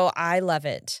 So I love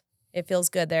it. It feels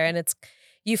good there. And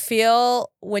you feel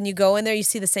when you go in there, you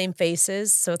see the same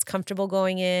faces. So it's comfortable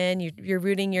going in. You're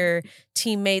rooting your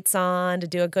teammates on to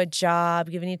do a good job,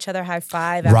 giving each other a high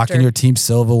five. Rocking your Team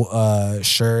Silva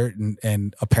shirt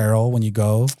and apparel when you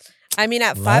go. I mean,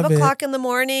 at 5 o'clock in the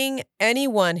morning,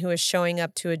 anyone who is showing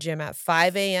up to a gym at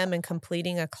 5 a.m. and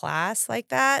completing a class like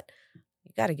that,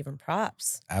 you got to give them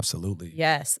props. Absolutely.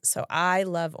 Yes. So I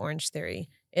love Orange Theory.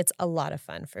 It's a lot of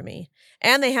fun for me.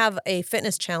 And they have a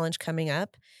fitness challenge coming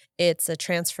up. It's a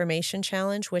transformation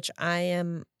challenge, which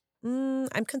I'm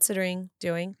considering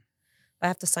doing. I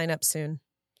have to sign up soon.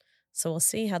 So we'll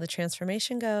see how the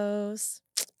transformation goes.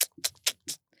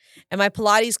 And my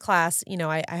Pilates class,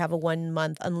 I have a 1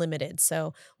 month unlimited.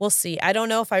 So we'll see. I don't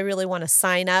know if I really want to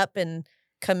sign up and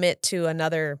commit to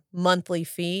another monthly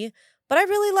fee, but I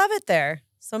really love it there.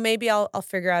 So maybe I'll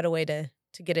figure out a way to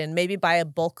get in. Maybe buy a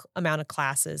bulk amount of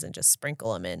classes and just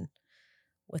sprinkle them in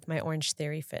with my Orange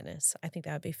Theory Fitness. I think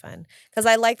that would be fun. Because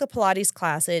I like the Pilates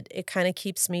class. It kind of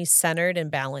keeps me centered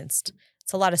and balanced.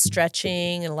 It's a lot of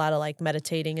stretching and a lot of like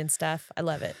meditating and stuff. I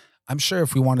love it. I'm sure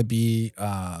if we want to be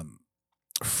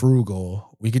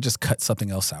frugal, we could just cut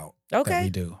something else out. Okay. That we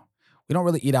do. We don't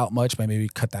really eat out much, but maybe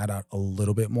cut that out a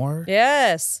little bit more.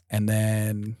 Yes. And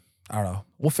then, I don't know,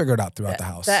 we'll figure it out throughout the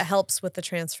house. That helps with the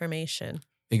transformation.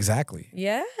 Exactly.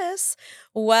 Yes.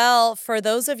 Well, for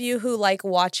those of you who like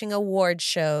watching award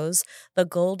shows, the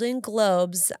Golden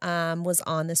Globes was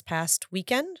on this past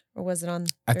weekend, or was it on?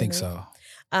 I think so.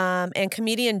 And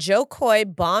comedian Joe Coy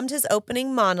bombed his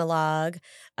opening monologue.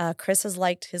 Chris has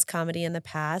liked his comedy in the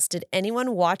past. Did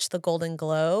anyone watch the Golden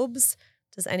Globes?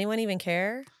 Does anyone even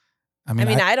care? I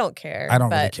mean, I don't care. I don't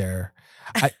really care.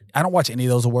 I don't watch any of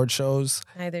those award shows.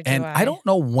 Neither do and I don't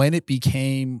know when it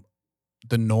became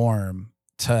the norm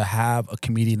to have a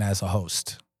comedian as a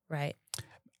host. Right.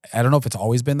 I don't know if it's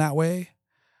always been that way,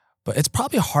 but it's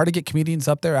probably hard to get comedians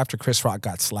up there after Chris Rock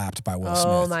got slapped by Will Smith.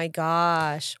 Oh my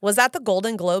gosh. Was that the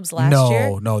Golden Globes last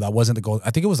year? No, that wasn't the Golden. I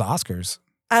think it was the Oscars.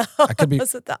 Oh, I could be.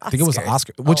 Was it the Oscars? I think it was the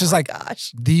Oscar, which is like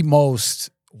gosh. the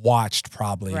most watched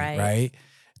probably, right?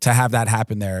 To have that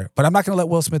happen there. But I'm not going to let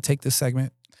Will Smith take this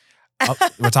segment.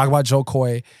 We're talking about Joe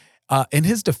Coy. In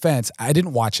his defense, I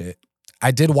didn't watch it. I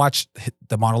did watch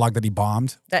the monologue that he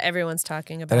bombed. That everyone's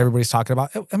talking about. That everybody's talking about.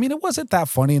 I mean, it wasn't that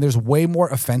funny. And there's way more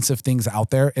offensive things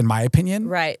out there, in my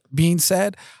opinion, being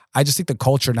said. I just think the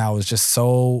culture now is just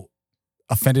so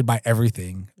offended by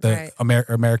everything, the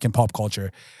American pop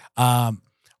culture.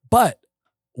 But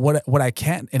what I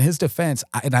can't, in his defense,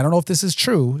 and I don't know if this is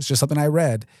true, it's just something I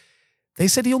read, they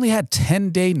said he only had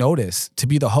 10-day notice to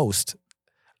be the host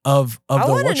of the award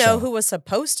show. I want to know who was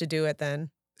supposed to do it then.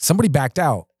 Somebody backed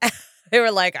out. They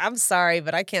were like, I'm sorry,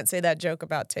 but I can't say that joke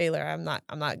about Taylor. I'm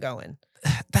not going.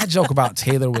 That joke about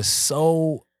Taylor was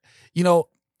so, I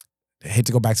hate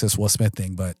to go back to this Will Smith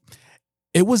thing, but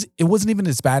it wasn't even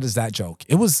as bad as that joke.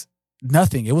 It was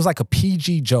nothing. It was like a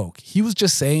PG joke. He was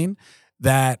just saying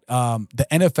that the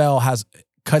NFL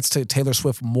cuts to Taylor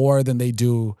Swift more than they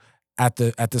do at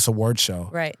this award show.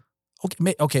 Right.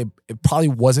 Okay. It probably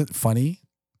wasn't funny.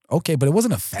 Okay, but it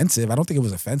wasn't offensive. I don't think it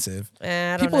was offensive.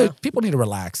 I don't know. People need to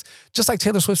relax. Just like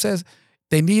Taylor Swift says,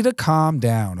 they need to calm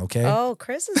down, okay? Oh,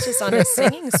 Chris is just on a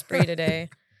singing spree today.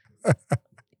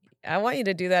 I want you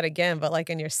to do that again, but like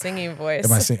in your singing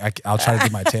voice. I'll try to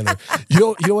do my Taylor.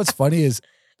 You know what's funny is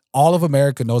all of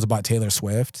America knows about Taylor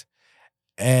Swift,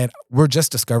 and we're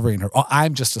just discovering her. Oh,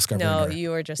 I'm just discovering her. No,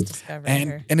 you are just discovering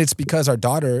her. And it's because our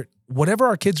daughter, whatever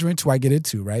our kids are into, I get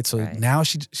into, right? So now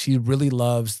she really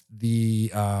loves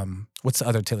the, what's the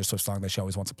other Taylor Swift song that she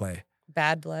always wants to play?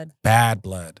 Bad Blood. Bad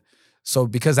Blood. So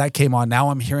because that came on, now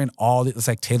I'm hearing it's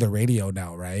like Taylor radio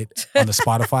now, right? On the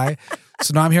Spotify.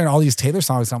 So now I'm hearing all these Taylor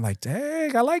songs. And I'm like,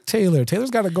 dang, I like Taylor.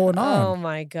 Taylor's got it going on. Oh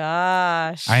my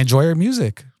gosh. I enjoy her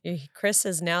music. Chris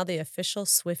is now the official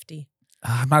Swiftie.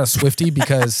 I'm not a Swiftie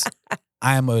because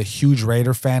I am a huge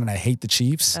Raider fan and I hate the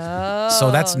Chiefs. Oh,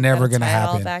 so that's never going to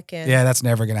happen. Yeah, that's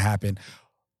never going to happen.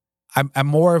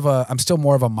 I'm still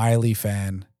more of a Miley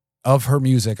fan of her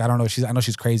music. I don't know. I know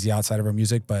she's crazy outside of her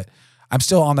music, but I'm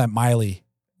still on that Miley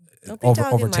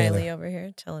over Taylor. Miley over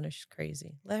here telling her she's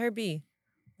crazy. Let her be.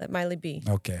 Let Miley be.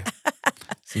 Okay.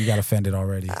 So you got offended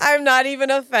already. I'm not even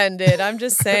offended. I'm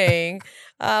just saying.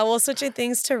 Well, switching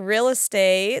things to real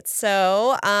estate.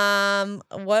 So,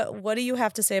 what do you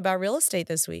have to say about real estate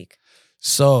this week?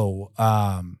 So,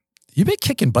 you've been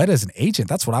kicking butt as an agent.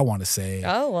 That's what I want to say.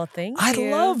 Oh, well, thank I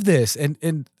you. love this.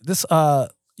 And this,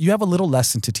 you have a little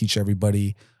lesson to teach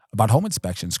everybody about home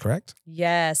inspections, correct?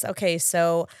 Yes. Okay.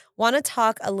 So, want to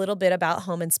talk a little bit about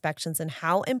home inspections and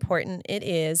how important it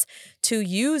is to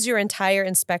use your entire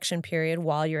inspection period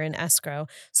while you're in escrow.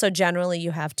 So, generally,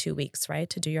 you have 2 weeks, right,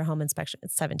 to do your home inspection.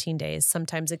 It's 17 days.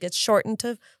 Sometimes it gets shortened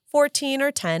to 14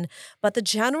 or 10. But the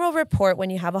general report when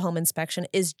you have a home inspection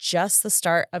is just the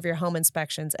start of your home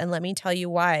inspections. And let me tell you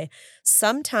why.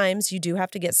 Sometimes you do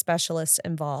have to get specialists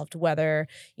involved, whether,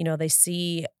 they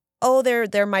see, oh,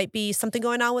 there might be something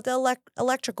going on with the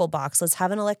electrical box. Let's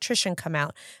have an electrician come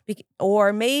out.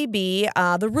 Or maybe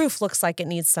the roof looks like it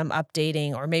needs some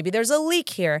updating, or maybe there's a leak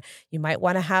here. You might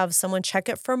want to have someone check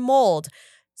it for mold.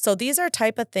 So these are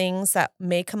type of things that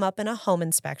may come up in a home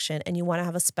inspection, and you want to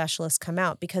have a specialist come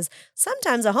out because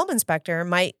sometimes a home inspector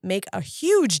might make a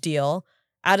huge deal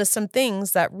out of some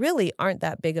things that really aren't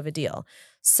that big of a deal.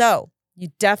 So you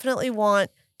definitely want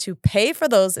to pay for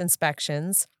those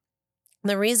inspections.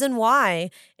 The reason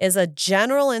why is a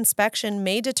general inspection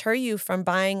may deter you from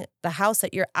buying the house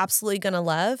that you're absolutely going to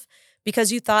love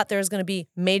because you thought there was going to be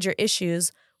major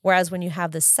issues. Whereas when you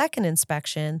have the second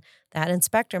inspection, that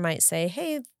inspector might say,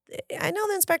 hey, I know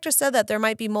the inspector said that there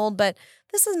might be mold, but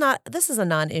this is a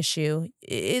non-issue.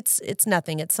 It's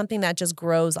nothing. It's something that just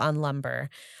grows on lumber.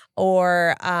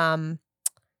 Or,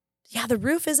 the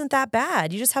roof isn't that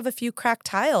bad. You just have a few cracked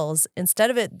tiles. Instead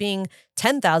of it being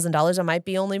 $10,000, it might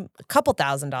be only a couple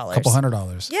 $1,000. Couple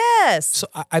 $100. Yes. So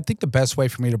I think the best way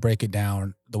for me to break it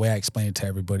down, the way I explain it to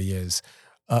everybody is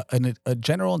a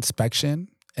general inspection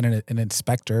and an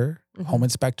inspector, home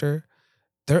inspector,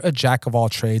 they're a jack of all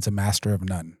trades, a master of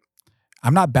none.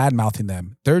 I'm not bad-mouthing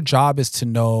them. Their job is to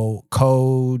know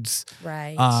codes.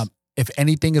 Right. If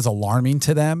anything is alarming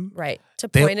to them. Right. To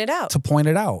point it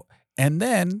out. And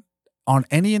then on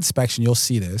any inspection, you'll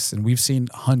see this, and we've seen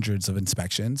hundreds of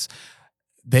inspections.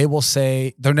 They will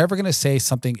say, they're never going to say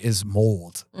something is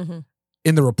mold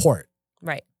in the report.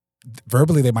 Right.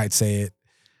 Verbally, they might say it.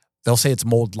 They'll say it's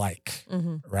mold-like,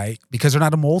 right? Because they're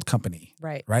not a mold company,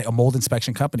 right? A mold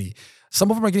inspection company.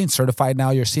 Some of them are getting certified now.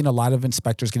 You're seeing a lot of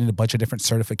inspectors getting a bunch of different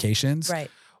certifications.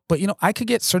 Right. But, I could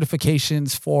get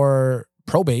certifications for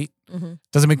probate.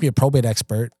 Doesn't make me a probate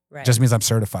expert. Right. Just means I'm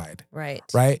certified. Right.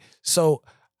 Right? So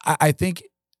I think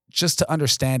just to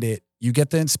understand it, you get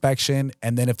the inspection,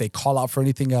 and then if they call out for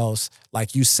anything else,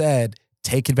 like you said,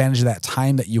 take advantage of that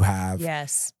time that you have.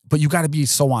 Yes. But you got to be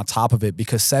so on top of it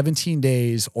because 17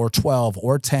 days or 12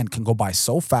 or 10 can go by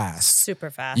so fast.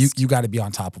 Super fast. You got to be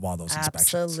on top of all those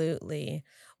inspections. Absolutely.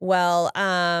 Well,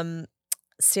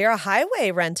 Sierra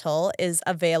Highway rental is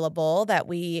available that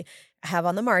we have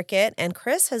on the market, and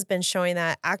Chris has been showing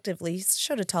that actively. He's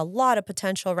showed it to a lot of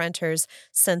potential renters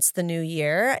since the new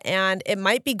year, and it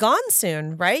might be gone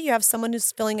soon, right? You have someone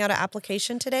who's filling out an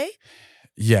application today?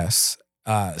 Yes.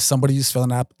 Somebody's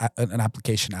filling up an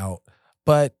application out,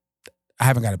 but I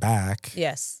haven't got it back.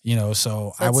 Yes.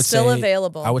 So I would still say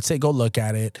available. I would say go look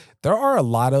at it. There are a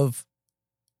lot of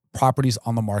properties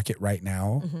on the market right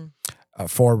now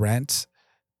for rent.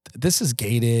 This is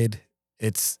gated.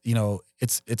 It's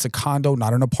it's a condo,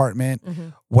 not an apartment.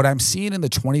 What I'm seeing in the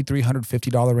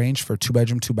 $2,350 range for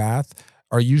 2-bedroom, 2-bath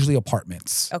are usually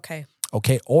apartments. Okay.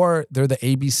 Or they're the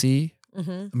ABC,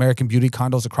 American Beauty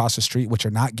condos across the street, which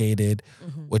are not gated,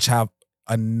 which have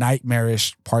a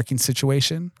nightmarish parking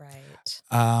situation.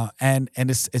 Right. And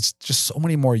it's just so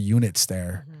many more units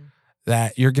there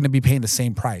that you're going to be paying the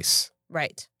same price.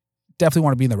 Right. Definitely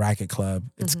want to be in the racket club.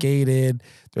 It's gated.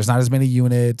 There's not as many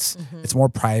units. It's more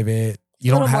private. You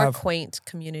don't have a little more quaint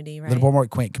community, right? A little more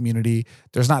quaint community.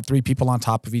 There's not 3 people on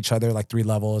top of each other, like 3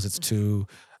 levels. It's 2.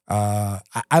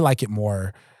 I like it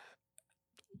more.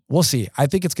 We'll see. I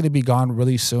think it's going to be gone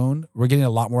really soon. We're getting a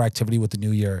lot more activity with the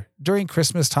new year. During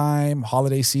Christmas time,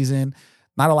 holiday season,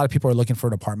 not a lot of people are looking for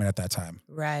an apartment at that time.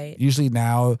 Right. Usually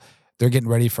now they're getting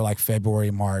ready for like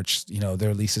February, March.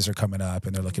 Their leases are coming up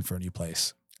and they're looking for a new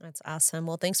place. That's awesome.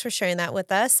 Well, thanks for sharing that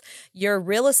with us. Your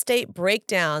real estate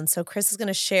breakdown. So Chris is going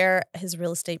to share his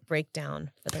real estate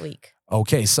breakdown for the week.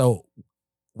 Okay. So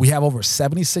we have over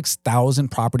 76,000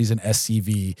 properties in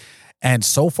SCV. And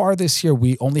so far this year,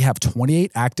 we only have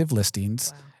 28 active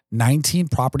listings, 19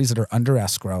 properties that are under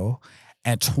escrow,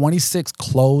 and 26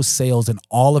 closed sales in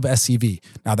all of SCV.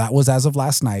 Now, that was as of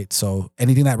last night. So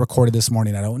anything that recorded this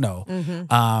morning, I don't know.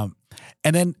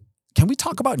 And then can we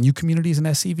talk about new communities in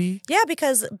SCV? Yeah,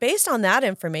 because based on that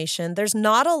information, there's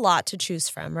not a lot to choose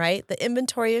from, right? The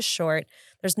inventory is short.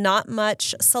 There's not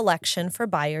much selection for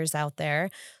buyers out there.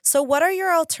 So what are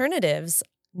your alternatives?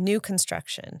 New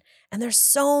construction. And there's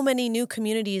so many new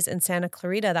communities in Santa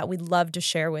Clarita that we'd love to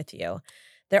share with you.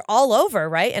 They're all over,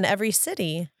 right? In every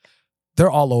city.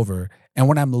 They're all over. And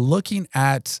when I'm looking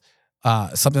at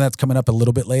something that's coming up a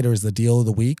little bit later is the deal of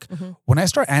the week. Mm-hmm. When I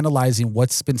start analyzing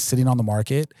what's been sitting on the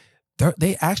market,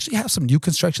 they actually have some new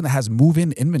construction that has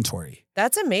move-in inventory.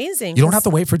 That's amazing. You don't have to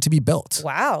wait for it to be built.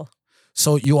 Wow.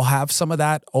 So you'll have some of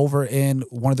that over in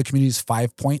one of the communities,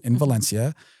 5 Point in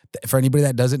Valencia. For anybody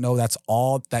that doesn't know, that's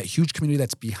all that huge community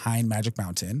that's behind Magic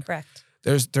Mountain. Correct.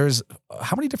 There's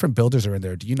how many different builders are in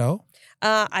there? Do you know?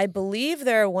 I believe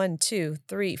there are 1, 2,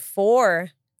 3, 4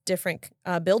 different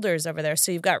builders over there.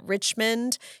 So you've got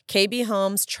Richmond, KB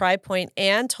Homes, Tri-Point,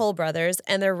 and Toll Brothers,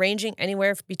 and they're ranging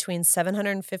anywhere between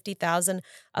 $750,000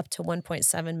 up to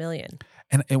 $1.7 million.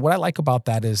 And what I like about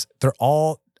that is they're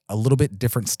all a little bit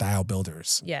different style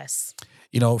builders. Yes.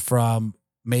 From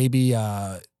maybe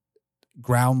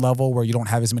ground level where you don't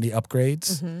have as many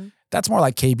upgrades. Mm-hmm. That's more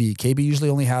like KB. KB usually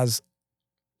only has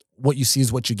what you see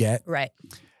is what you get. Right.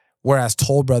 Whereas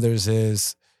Toll Brothers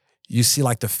is you see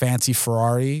like the fancy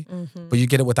Ferrari, but you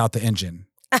get it without the engine.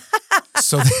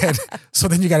 so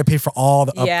then you got to pay for all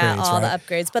the upgrades. Yeah, all right?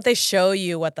 the upgrades. But they show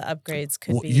you what the upgrades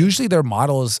could be. Usually their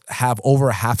models have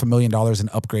over $500,000 in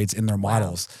upgrades in their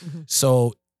models. Wow. Mm-hmm.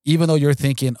 So even though you're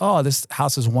thinking, oh, this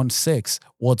house is 1.6,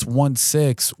 well, it's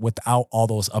 1.6 without all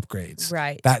those upgrades.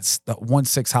 Right. That's the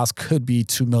 1.6 house could be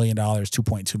 $2 million,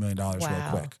 $2.2 million real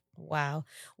quick. Wow.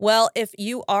 Well, if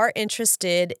you are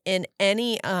interested in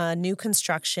any new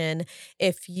construction,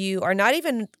 if you are not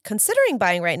even considering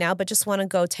buying right now, but just want to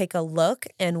go take a look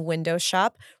and window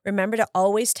shop, remember to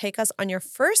always take us on your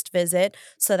first visit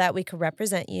so that we can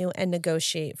represent you and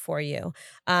negotiate for you.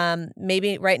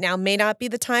 Maybe right now may not be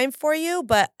the time for you,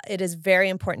 but it is very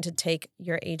important to take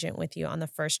your agent with you on the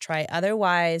first try.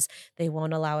 Otherwise, they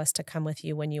won't allow us to come with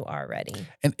you when you are ready.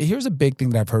 And here's a big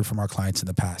thing that I've heard from our clients in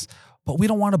the past. But we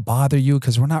don't want to bother you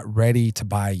because we're not ready to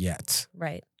buy yet.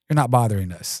 Right. You're not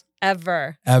bothering us.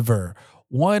 Ever.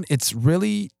 One, it's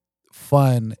really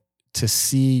fun to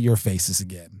see your faces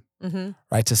again,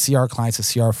 right? To see our clients, to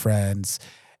see our friends.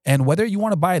 And whether you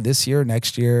want to buy this year,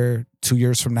 next year, 2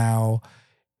 years from now,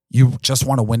 you just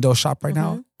want a window shop right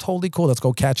now, totally cool. Let's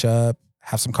go catch up,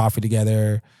 have some coffee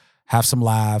together, have some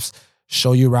laughs,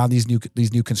 show you around these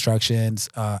new constructions,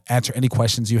 answer any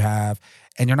questions you have.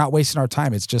 And you're not wasting our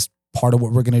time. It's just part of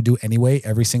what we're going to do anyway,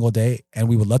 every single day. And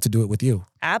we would love to do it with you.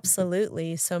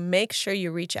 Absolutely. So make sure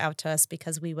you reach out to us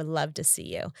because we would love to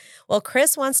see you. Well,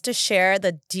 Chris wants to share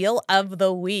the deal of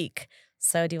the week.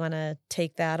 So do you want to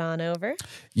take that on over?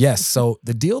 Yes. So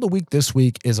the deal of the week this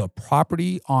week is a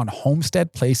property on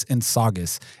Homestead Place in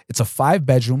Saugus. It's a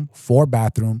 5-bedroom,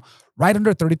 4-bathroom, right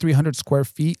under 3,300 square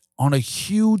feet on a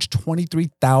huge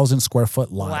 23,000 square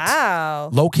foot lot. Wow.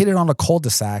 Located on a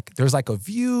cul-de-sac. There's like a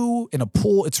view and a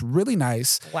pool. It's really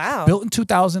nice. Wow. Built in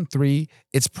 2003.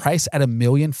 It's priced at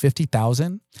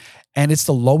 $1,050,000. And it's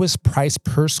the lowest price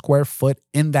per square foot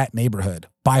in that neighborhood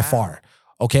by far.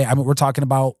 Okay, I mean, we're talking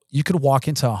about you could walk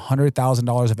into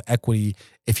 $100,000 of equity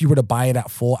if you were to buy it at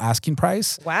full asking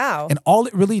price. Wow. And all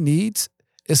it really needs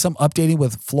is some updating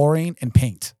with flooring and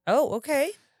paint. Oh,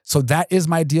 okay. So that is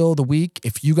my deal of the week.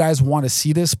 If you guys want to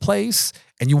see this place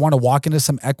and you want to walk into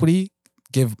some equity,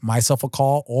 give myself a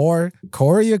call or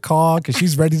Cori a call because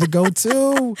she's ready to go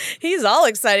too. He's all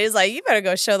excited. He's like, you better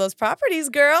go show those properties,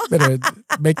 girl. Better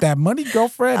make that money,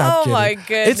 girlfriend. Oh, my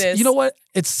goodness. You know what?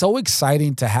 It's so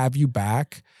exciting to have you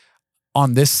back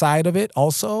on this side of it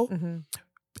also.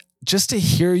 Just to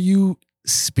hear you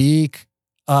speak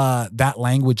that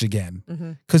language again.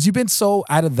 Because you've been so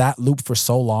out of that loop for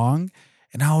so long.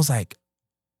 And I was like,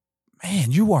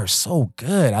 man, you are so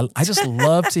good. I just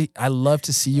love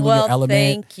to see you in your element.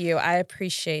 Thank you. I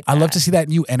appreciate that. I love to see that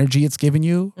new energy it's giving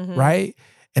you, right?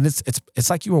 And it's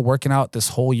like you were working out this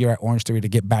whole year at Orange Theory to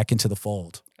get back into the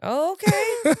fold. Oh,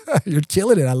 okay. You're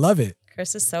killing it. I love it.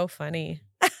 Chris is so funny.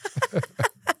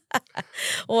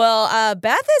 Well,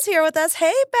 Beth is here with us.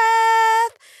 Hey,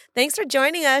 Beth. Thanks for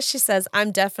joining us. She says,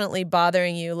 I'm definitely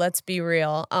bothering you. Let's be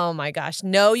real. Oh, my gosh.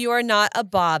 No, you are not a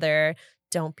bother.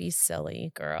 Don't be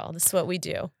silly, girl. This is what we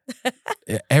do.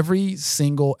 Every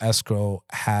single escrow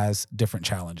has different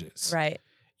challenges. Right.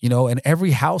 And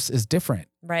every house is different.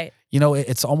 Right.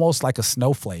 It's almost like a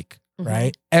snowflake,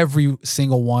 right? Every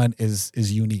single one is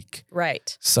unique.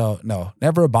 Right. So no,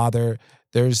 never a bother.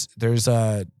 There's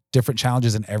different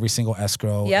challenges in every single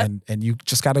escrow. Yep. And you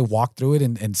just got to walk through it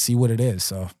and see what it is.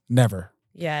 So never.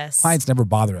 Yes. Clients never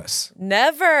bother us.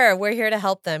 Never. We're here to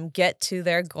help them get to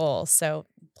their goal. So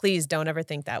please don't ever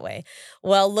think that way.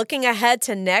 Well, looking ahead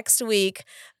to next week,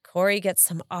 Cori gets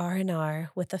some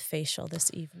R&R with a facial this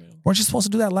evening. Weren't you supposed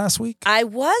to do that last week? I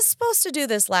was supposed to do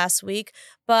this last week,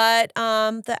 but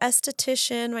the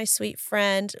esthetician, my sweet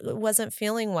friend, wasn't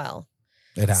feeling well.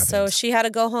 It happens. So she had to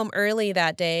go home early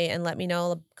that day and let me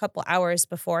know a couple hours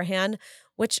beforehand,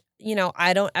 which,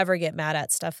 I don't ever get mad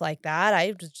at stuff like that.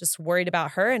 I was just worried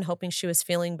about her and hoping she was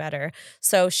feeling better.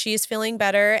 So she's feeling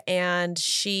better, and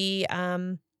she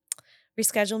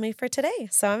rescheduled me for today.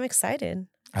 So I'm excited.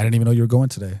 I didn't even know you were going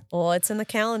today. Well, it's in the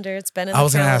calendar. It's been in the calendar. I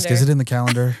was going to ask, is it in the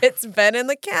calendar? It's been in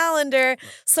the calendar.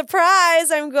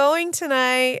 Surprise, I'm going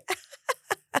tonight.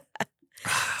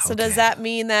 So does that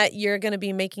mean that you're going to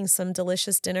be making some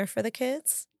delicious dinner for the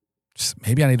kids?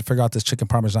 Maybe I need to figure out this chicken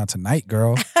parmesan tonight,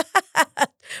 girl.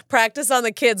 Practice on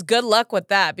the kids. Good luck with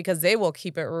that, because they will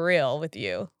keep it real with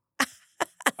you.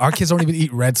 Our kids don't even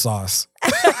eat red sauce.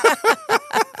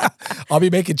 I'll be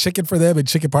making chicken for them and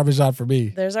chicken parmesan for me.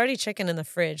 There's already chicken in the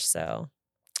fridge, so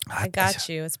I got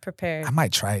you. It's prepared. I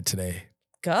might try it today.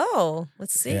 Go.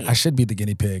 Let's see. Yeah, I should be the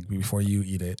guinea pig before you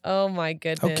eat it. Oh, my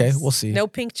goodness. Okay, we'll see. No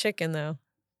pink chicken, though.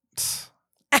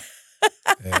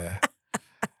 Yeah.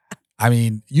 I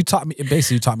mean, you taught me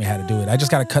how to do it. I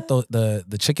just got to cut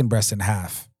the chicken breast in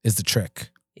half is the trick.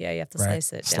 Yeah, you have to right?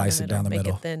 slice it down the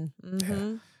middle. Make it thin.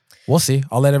 Mm-hmm. Yeah. We'll see.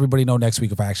 I'll let everybody know next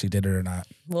week if I actually did it or not.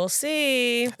 We'll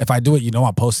see. If I do it,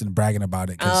 I'm posting and bragging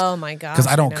about it. Oh, my gosh. Because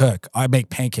I don't cook. I make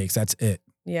pancakes. That's it.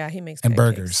 Yeah, he makes and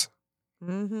pancakes. Burgers.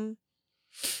 Mm-hmm.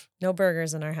 No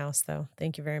burgers in our house, though.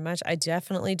 Thank you very much. I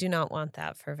definitely do not want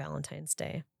that for Valentine's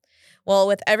Day. Well,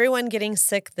 with everyone getting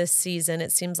sick this season,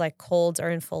 it seems like colds are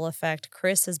in full effect.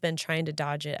 Chris has been trying to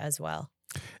dodge it as well.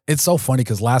 It's so funny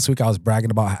because last week I was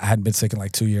bragging about I hadn't been sick in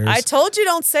like 2 years. I told you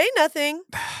don't say nothing.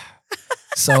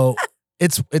 So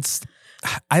it's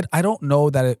I don't know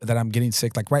that I'm getting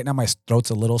sick. Like right now my throat's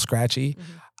a little scratchy.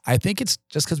 Mm-hmm. I think it's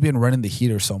just because we've been running the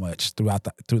heater so much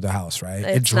through the house, right?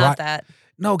 It's not that.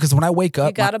 No, because when I wake up,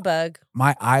 you got a bug.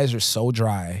 My eyes are so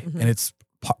dry, mm-hmm. and it's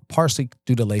partially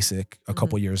due to LASIK a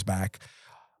couple mm-hmm. years back.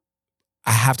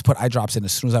 I have to put eye drops in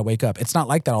as soon as I wake up. It's not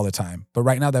like that all the time. But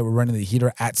right now that we're running the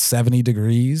heater at 70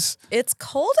 degrees. It's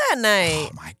cold at night.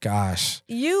 Oh, my gosh.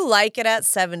 You like it at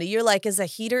 70. You're like, is the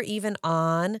heater even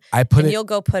on? You'll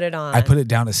go put it on. I put it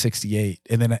down to 68.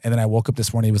 And then I woke up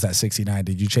this morning, it was at 69.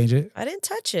 Did you change it? I didn't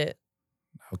touch it.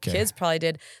 Okay. Kids probably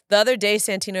did. The other day,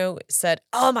 Santino said,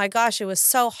 oh, my gosh, it was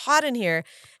so hot in here.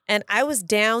 And I was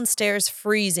downstairs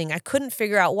freezing. I couldn't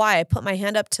figure out why. I put my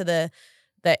hand up to the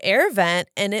air vent,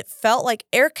 and it felt like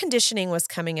air conditioning was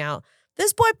coming out.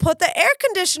 This boy put the air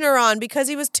conditioner on because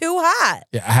he was too hot.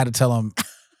 Yeah, I had to tell him,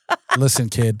 listen,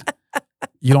 kid,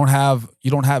 you don't have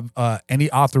any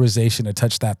authorization to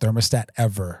touch that thermostat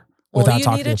ever. Well, you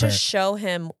need to just show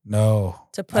him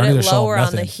to put it lower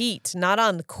on the heat, not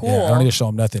on the cool. Yeah, I don't need to show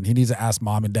him nothing. He needs to ask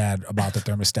mom and dad about the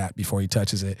thermostat before he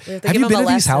touches it. Have you been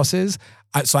to these houses?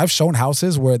 So I've shown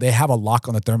houses where they have a lock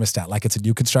on the thermostat, like it's a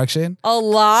new construction. A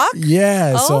lock?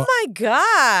 Yeah. Oh so my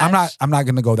gosh. I'm not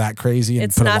gonna go that crazy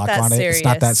and put a lock on it. It's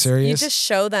not that serious. You just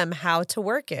show them how to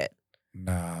work it.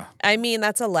 Nah. I mean,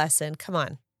 that's a lesson. Come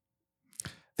on.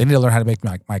 They need to learn how to make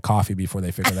my coffee before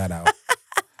they figure that out.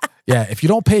 Yeah, if you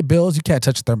don't pay bills, you can't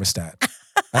touch the thermostat.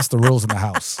 That's the rules in the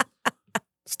house.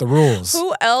 It's the rules.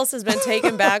 Who else has been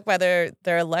taken back by their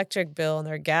electric bill and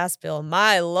their gas bill?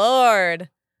 My Lord.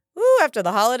 Woo, after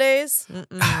the holidays?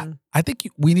 I think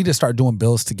we need to start doing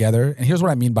bills together. And here's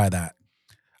what I mean by that.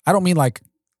 I don't mean like,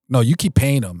 no, you keep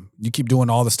paying them. You keep doing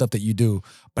all the stuff that you do.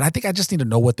 But I think I just need to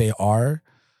know what they are.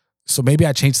 So maybe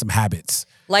I change some habits.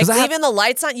 Like leaving the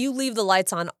lights on? You leave the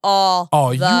lights on all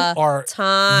the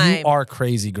time. You are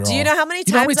crazy, girl. Do you know how many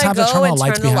times I go and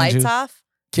turn the lights off?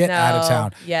 Get out of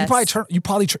town. Yes. You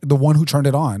probably the one who turned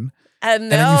it on.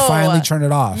 And then you finally turn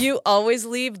it off. You always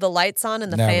leave the lights on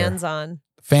and the fans on.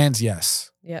 Fans,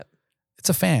 yes. Yep. It's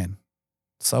a fan.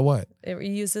 So what? It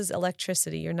uses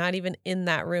electricity. You're not even in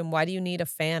that room. Why do you need a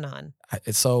fan on?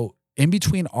 So in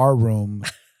between our room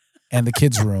and the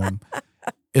kids' room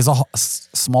is a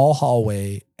small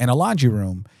hallway and a laundry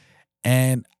room.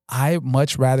 And I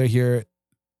much rather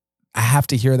I have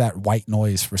to hear that white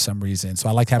noise for some reason. So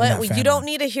I like having that fan you don't on.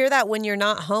 need to hear that when you're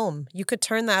not home. You could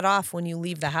turn that off when you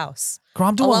leave the house. Girl,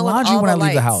 I'm doing laundry when I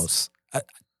leave the house.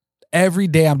 Every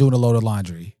day I'm doing a load of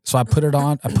laundry. So I put it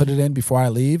on, I put it in before I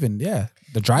leave, and yeah,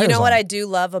 the dryer's on. You know what I do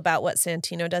love about what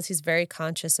Santino does? He's very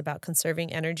conscious about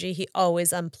conserving energy. He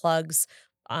always unplugs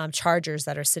chargers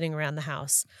that are sitting around the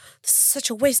house. This is such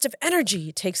a waste of energy.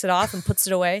 He takes it off and puts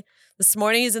it away. This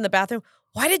morning he's in the bathroom.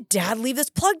 why did Dad leave this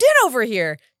plugged in over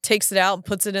here? Takes it out and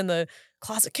puts it in the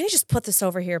closet. Can you just put this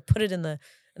over here? Put it in the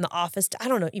office. I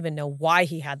don't even know why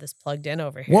he had this plugged in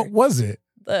over here. What was it?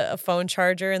 A phone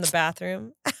charger in the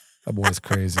bathroom. That boy's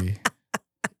crazy.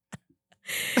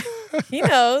 He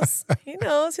knows. He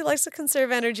knows. He likes to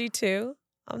conserve energy too.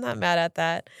 I'm not mad at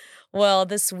that. Well,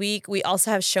 this week we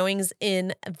also have showings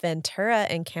in Ventura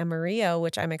and Camarillo,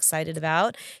 which I'm excited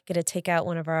about. Get to take out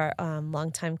one of our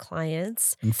longtime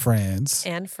clients and friends.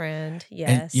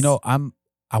 Yes. And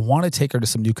I want to take her to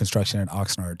some new construction in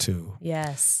Oxnard too.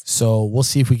 Yes. So we'll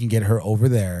see if we can get her over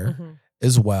there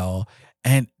as well.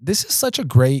 And this is such a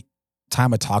great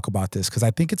time to talk about this because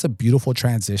I think it's a beautiful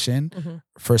transition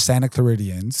for Santa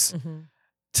Claritians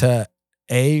to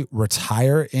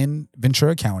retire in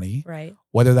Ventura County, right?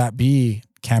 Whether that be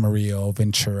Camarillo,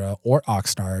 Ventura, or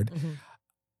Oxnard,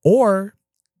 or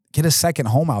get a second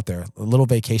home out there, a little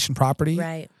vacation property,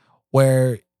 right?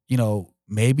 Where,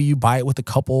 maybe you buy it with a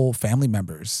couple family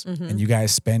members and you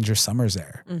guys spend your summers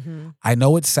there. I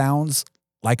know it sounds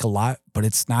like a lot, but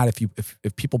it's not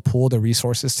if people pool their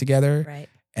resources together, right?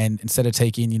 And instead of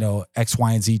taking, X,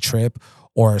 Y, and Z trip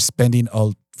or spending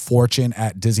a fortune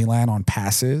at Disneyland on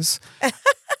passes,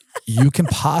 you can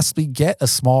possibly get a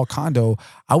small condo.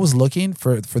 I was looking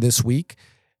for this week.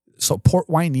 So Port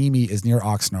Hueneme is near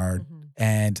Oxnard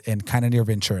and kind of near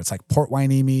Ventura. It's like Port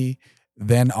Hueneme,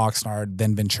 then Oxnard,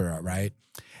 then Ventura, right?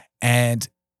 And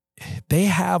they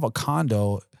have a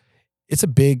condo. It's a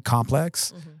big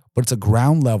complex, but it's a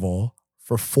ground level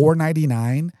for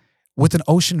 $499 with an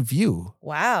ocean view.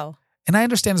 Wow. And I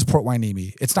understand it's Port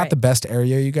Hueneme. It's not the best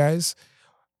area, you guys,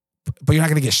 but you're not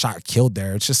going to get shot or killed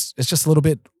there. It's just a little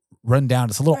bit run down.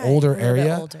 It's a little older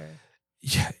area. Older.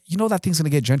 Yeah, that thing's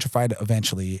going to get gentrified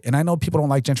eventually. And I know people don't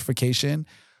like gentrification.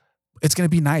 It's going to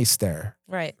be nice there.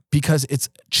 Right. Because it's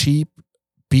cheap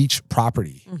beach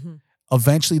property.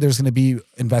 Eventually there's going to be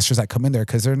investors that come in there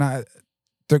because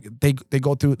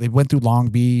they went through Long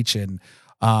Beach and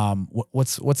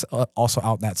what's also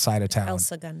out in that side of town? El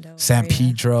Segundo. San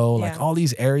Pedro, like all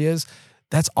these areas.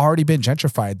 That's already been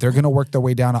gentrified. They're going to work their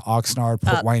way down to Oxnard,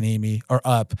 Port Hueneme, or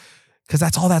up because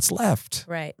that's all that's left.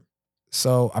 Right.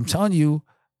 So I'm telling you,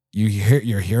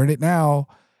 you're hearing it now.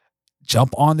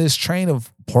 Jump on this train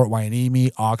of Port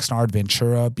Hueneme, Oxnard,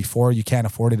 Ventura before you can't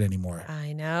afford it anymore.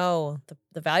 I know.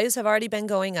 The values have already been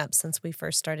going up since we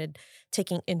first started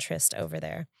taking interest over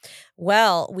there.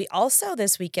 Well, we also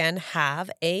this weekend have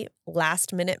a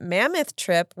last-minute Mammoth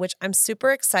trip, which I'm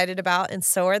super excited about, and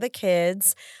so are the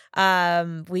kids.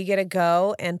 We get to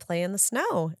go and play in the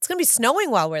snow. It's going to be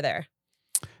snowing while we're there.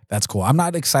 That's cool. I'm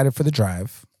not excited for the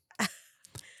drive.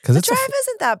 The drive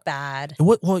isn't that bad.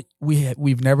 Well,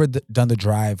 we've never done the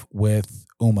drive with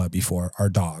Uma before, our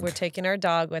dog. We're taking our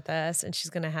dog with us, and she's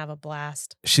going to have a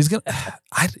blast. She's going to,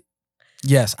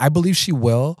 yes, I believe she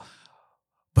will,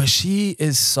 but she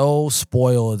is so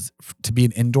spoiled to be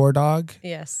an indoor dog.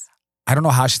 Yes. I don't know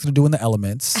how she's going to do in the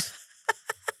elements.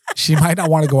 She might not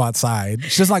want to go outside.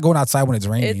 She doesn't like going outside when it's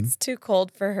raining. It's too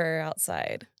cold for her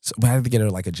outside. So we have to get her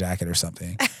like a jacket or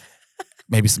something.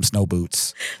 Maybe some snow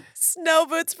boots. Snow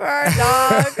boots for our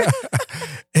dog.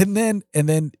 and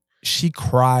then she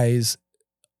cries.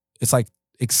 It's like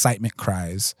excitement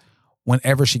cries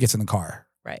whenever she gets in the car.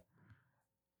 Right.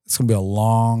 It's going to be a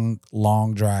long,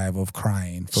 long drive of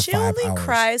crying for 5 hours. She only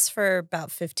cries for about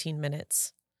 15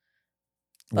 minutes.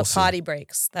 But potty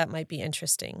breaks. That might be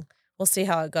interesting. We'll see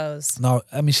how it goes. No,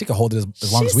 I mean, she can hold it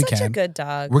as long as we can. She's such a good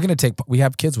dog. We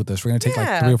have kids with us. We're going to take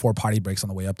like 3 or 4 potty breaks on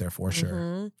the way up there for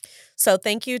sure. So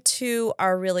thank you to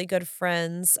our really good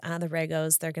friends, the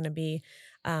Regos. They're going to be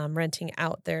renting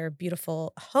out their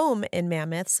beautiful home in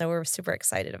Mammoth. So we're super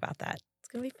excited about that. It's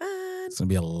going to be fun. It's going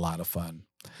to be a lot of fun.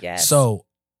 Yes. So,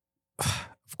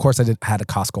 of course, had a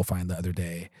Costco find the other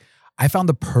day. I found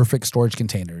the perfect storage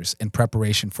containers in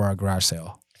preparation for our garage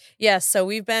sale. Yes, so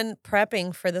we've been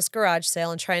prepping for this garage sale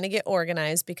and trying to get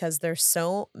organized because there's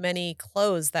so many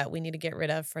clothes that we need to get rid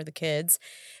of for the kids.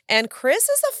 And Chris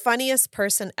is the funniest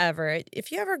person ever.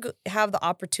 If you ever have the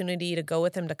opportunity to go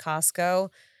with him to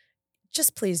Costco,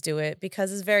 just please do it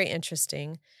because it's very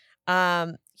interesting.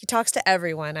 He talks to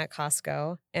everyone at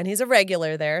Costco, and he's a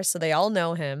regular there, so they all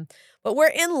know him. But we're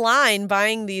in line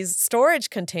buying these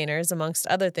storage containers, amongst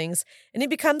other things, and he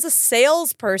becomes a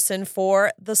salesperson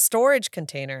for the storage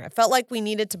container. I felt like we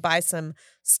needed to buy some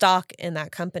stock in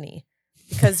that company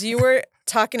because you were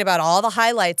talking about all the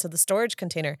highlights of the storage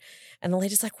container. And the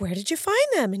lady's like, where did you find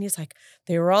them? And he's like,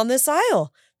 they were on this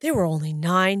aisle. They were only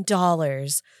 $9.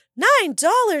 $9?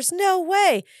 No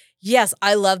way. Yes,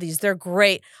 I love these. They're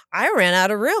great. I ran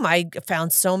out of room. I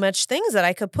found so much things that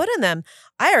I could put in them.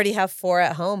 I already have 4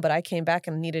 at home, but I came back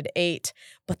and needed 8.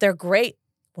 But they're great.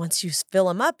 Once you fill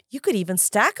them up, you could even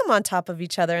stack them on top of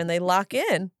each other and they lock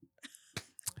in.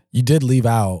 You did leave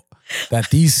out that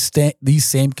these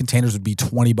same containers would be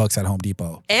 $20 at Home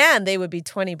Depot. And they would be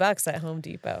 $20 at Home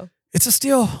Depot. It's a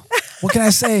steal. What can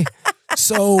I say?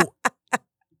 So,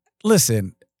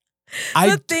 listen.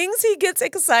 The things he gets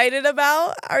excited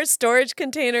about are storage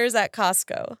containers at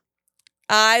Costco.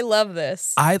 I love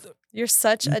this. You're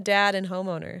such a dad and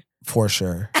homeowner. For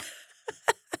sure.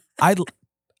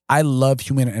 I love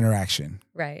human interaction.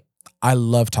 Right. I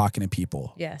love talking to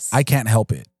people. Yes. I can't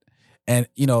help it. And,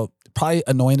 probably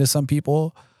annoying to some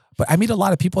people, but I meet a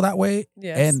lot of people that way.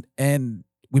 Yes. And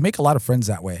we make a lot of friends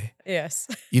that way. Yes.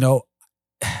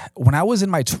 When I was in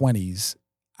my 20s,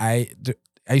 I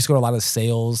used to go to a lot of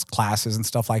sales classes and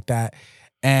stuff like that.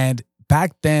 And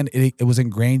back then it was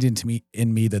ingrained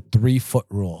in me the 3-foot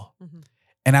rule. Mm-hmm.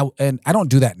 And I don't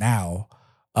do that now,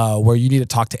 where you need to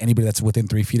talk to anybody that's within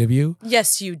 3 feet of you.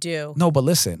 Yes, you do. No, but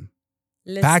listen.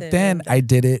 Back then I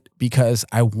did it because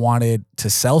I wanted to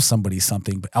sell somebody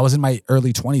something. But I was in my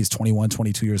early 20s, 21,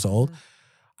 22 years old. Mm-hmm.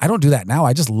 I don't do that now.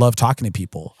 I just love talking to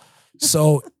people.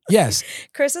 So yes.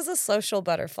 Chris is a social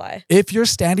butterfly. If you're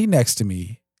standing next to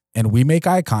me and we make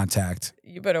eye contact,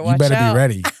 you better out. Be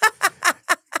ready.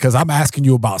 Because I'm asking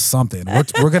you about something.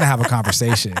 We're going to have a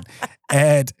conversation.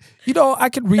 And, I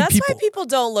can read people. That's why people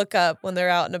don't look up when they're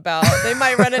out and about. They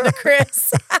might run into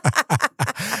Chris.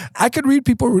 I can read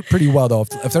people pretty well, though.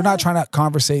 If they're not trying to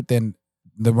conversate, then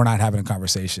we're not having a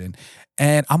conversation.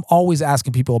 And I'm always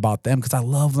asking people about them because I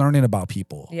love learning about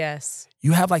people. Yes.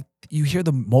 You hear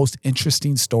the most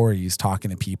interesting stories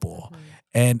talking to people. Mm-hmm.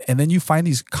 And then you find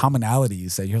these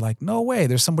commonalities that you're like, no way,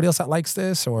 there's somebody else that likes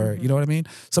this, or mm-hmm. you know what I mean?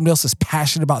 Somebody else is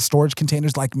passionate about storage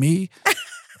containers like me.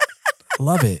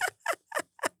 Love it.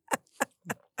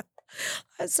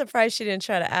 I'm surprised she didn't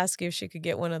try to ask you if she could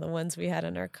get one of the ones we had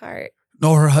in our cart.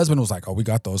 No, her husband was like, oh, we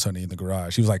got those, honey, in the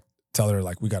garage. He was like, tell her,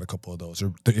 like, we got a couple of those.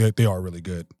 They are really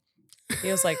good.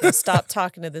 He was like, stop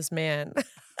talking to this man.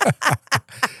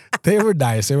 They were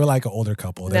nice. They were like an older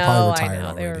couple. They probably retired I know.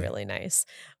 already. They were really nice.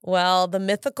 Well, the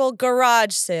mythical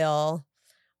garage sale,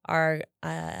 our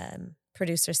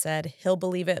producer said he'll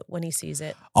believe it when he sees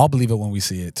it. I'll believe it when we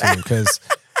see it, too, because,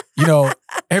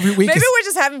 every week. Maybe we're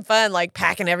just having fun, like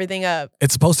packing everything up.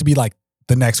 It's supposed to be like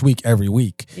the next week, every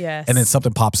week. Yes. And then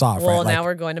something pops off, well, right? Now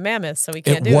we're going to Mammoth, so we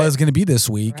can't do it. It was going to be this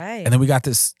week. Right. And then we got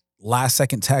this last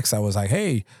second text. I was like,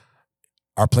 hey,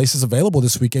 our place is available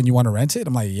this weekend. You want to rent it?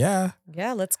 I'm like, yeah.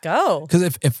 Yeah, let's go. Because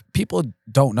if people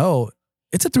don't know,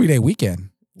 it's a 3-day weekend.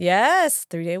 Yes,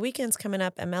 3-day weekend's coming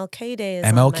up. MLK Day is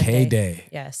MLK Day.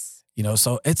 Yes.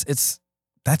 So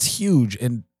that's huge.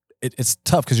 And it's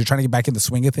tough because you're trying to get back in the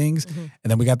swing of things. Mm-hmm. And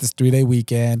then we got this 3-day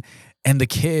weekend. And the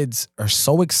kids are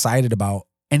so excited about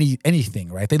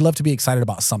anything, right? They love to be excited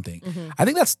about something. Mm-hmm. I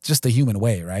think that's just the human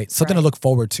way, right? Something to look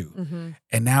forward to. Mm-hmm.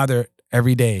 And now they're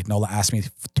every day. Nola asked me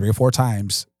 3 or 4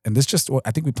 times. And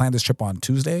I think we planned this trip on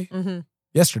Tuesday,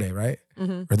 yesterday, right?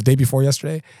 Mm-hmm. Or the day before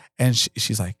yesterday. And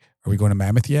she's like, are we going to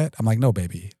Mammoth yet? I'm like, no,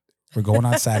 baby. We're going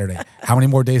on Saturday. How many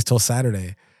more days till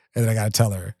Saturday? And then I got to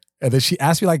tell her. And then she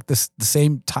asked me like the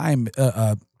same time,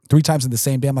 3 times in the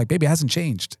same day. I'm like, baby, it hasn't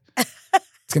changed.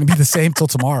 It's going to be the same till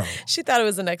tomorrow. She thought it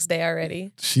was the next day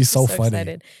already. She's so funny.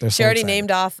 Excited. She already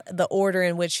named off the order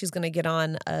in which she's going to get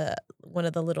on one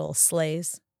of the little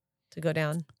sleighs to go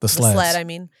down. The sled, I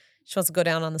mean. She wants to go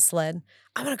down on the sled.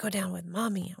 I want to go down with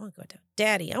mommy. I want to go down with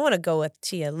daddy. I want to go with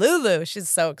Tia Lulu. She's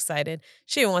so excited.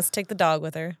 She even wants to take the dog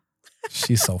with her.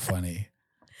 She's so funny.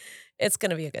 It's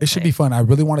going to be a good It should be fun. I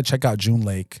really want to check out June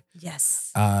Lake.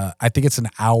 Yes. I think it's an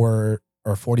hour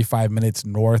or 45 minutes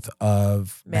north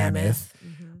of Mammoth.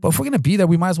 Mm-hmm. But if we're going to be there,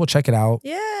 we might as well check it out.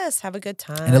 Yes. Have a good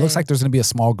time. And it looks like there's going to be a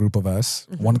small group of us,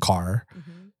 one car.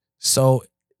 Mm-hmm. So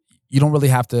you don't really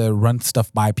have to run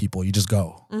stuff by people. You just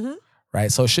go. Mm-hmm.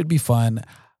 Right. So it should be fun.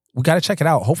 We got to check it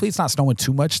out. Hopefully it's not snowing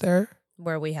too much there.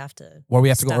 Where we have to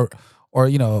go. Or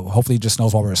hopefully it just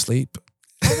snows while we're asleep.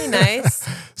 That'd be nice.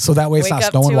 So that way it's not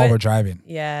snowing while we're driving.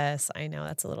 Yes, I know.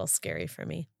 That's a little scary for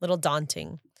me. A little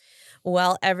daunting.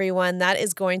 Well, everyone, that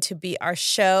is going to be our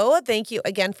show. Thank you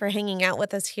again for hanging out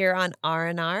with us here on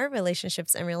R&R,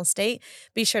 Relationships and Real Estate.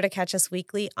 Be sure to catch us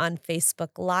weekly on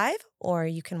Facebook Live, or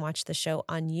you can watch the show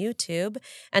on YouTube.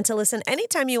 And to listen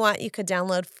anytime you want, you could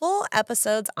download full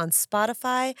episodes on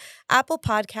Spotify, Apple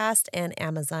Podcast, and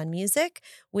Amazon Music.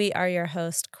 We are your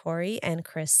hosts, Cori and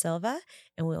Chris Silva,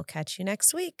 and we'll catch you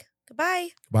next week. Goodbye.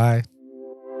 Bye.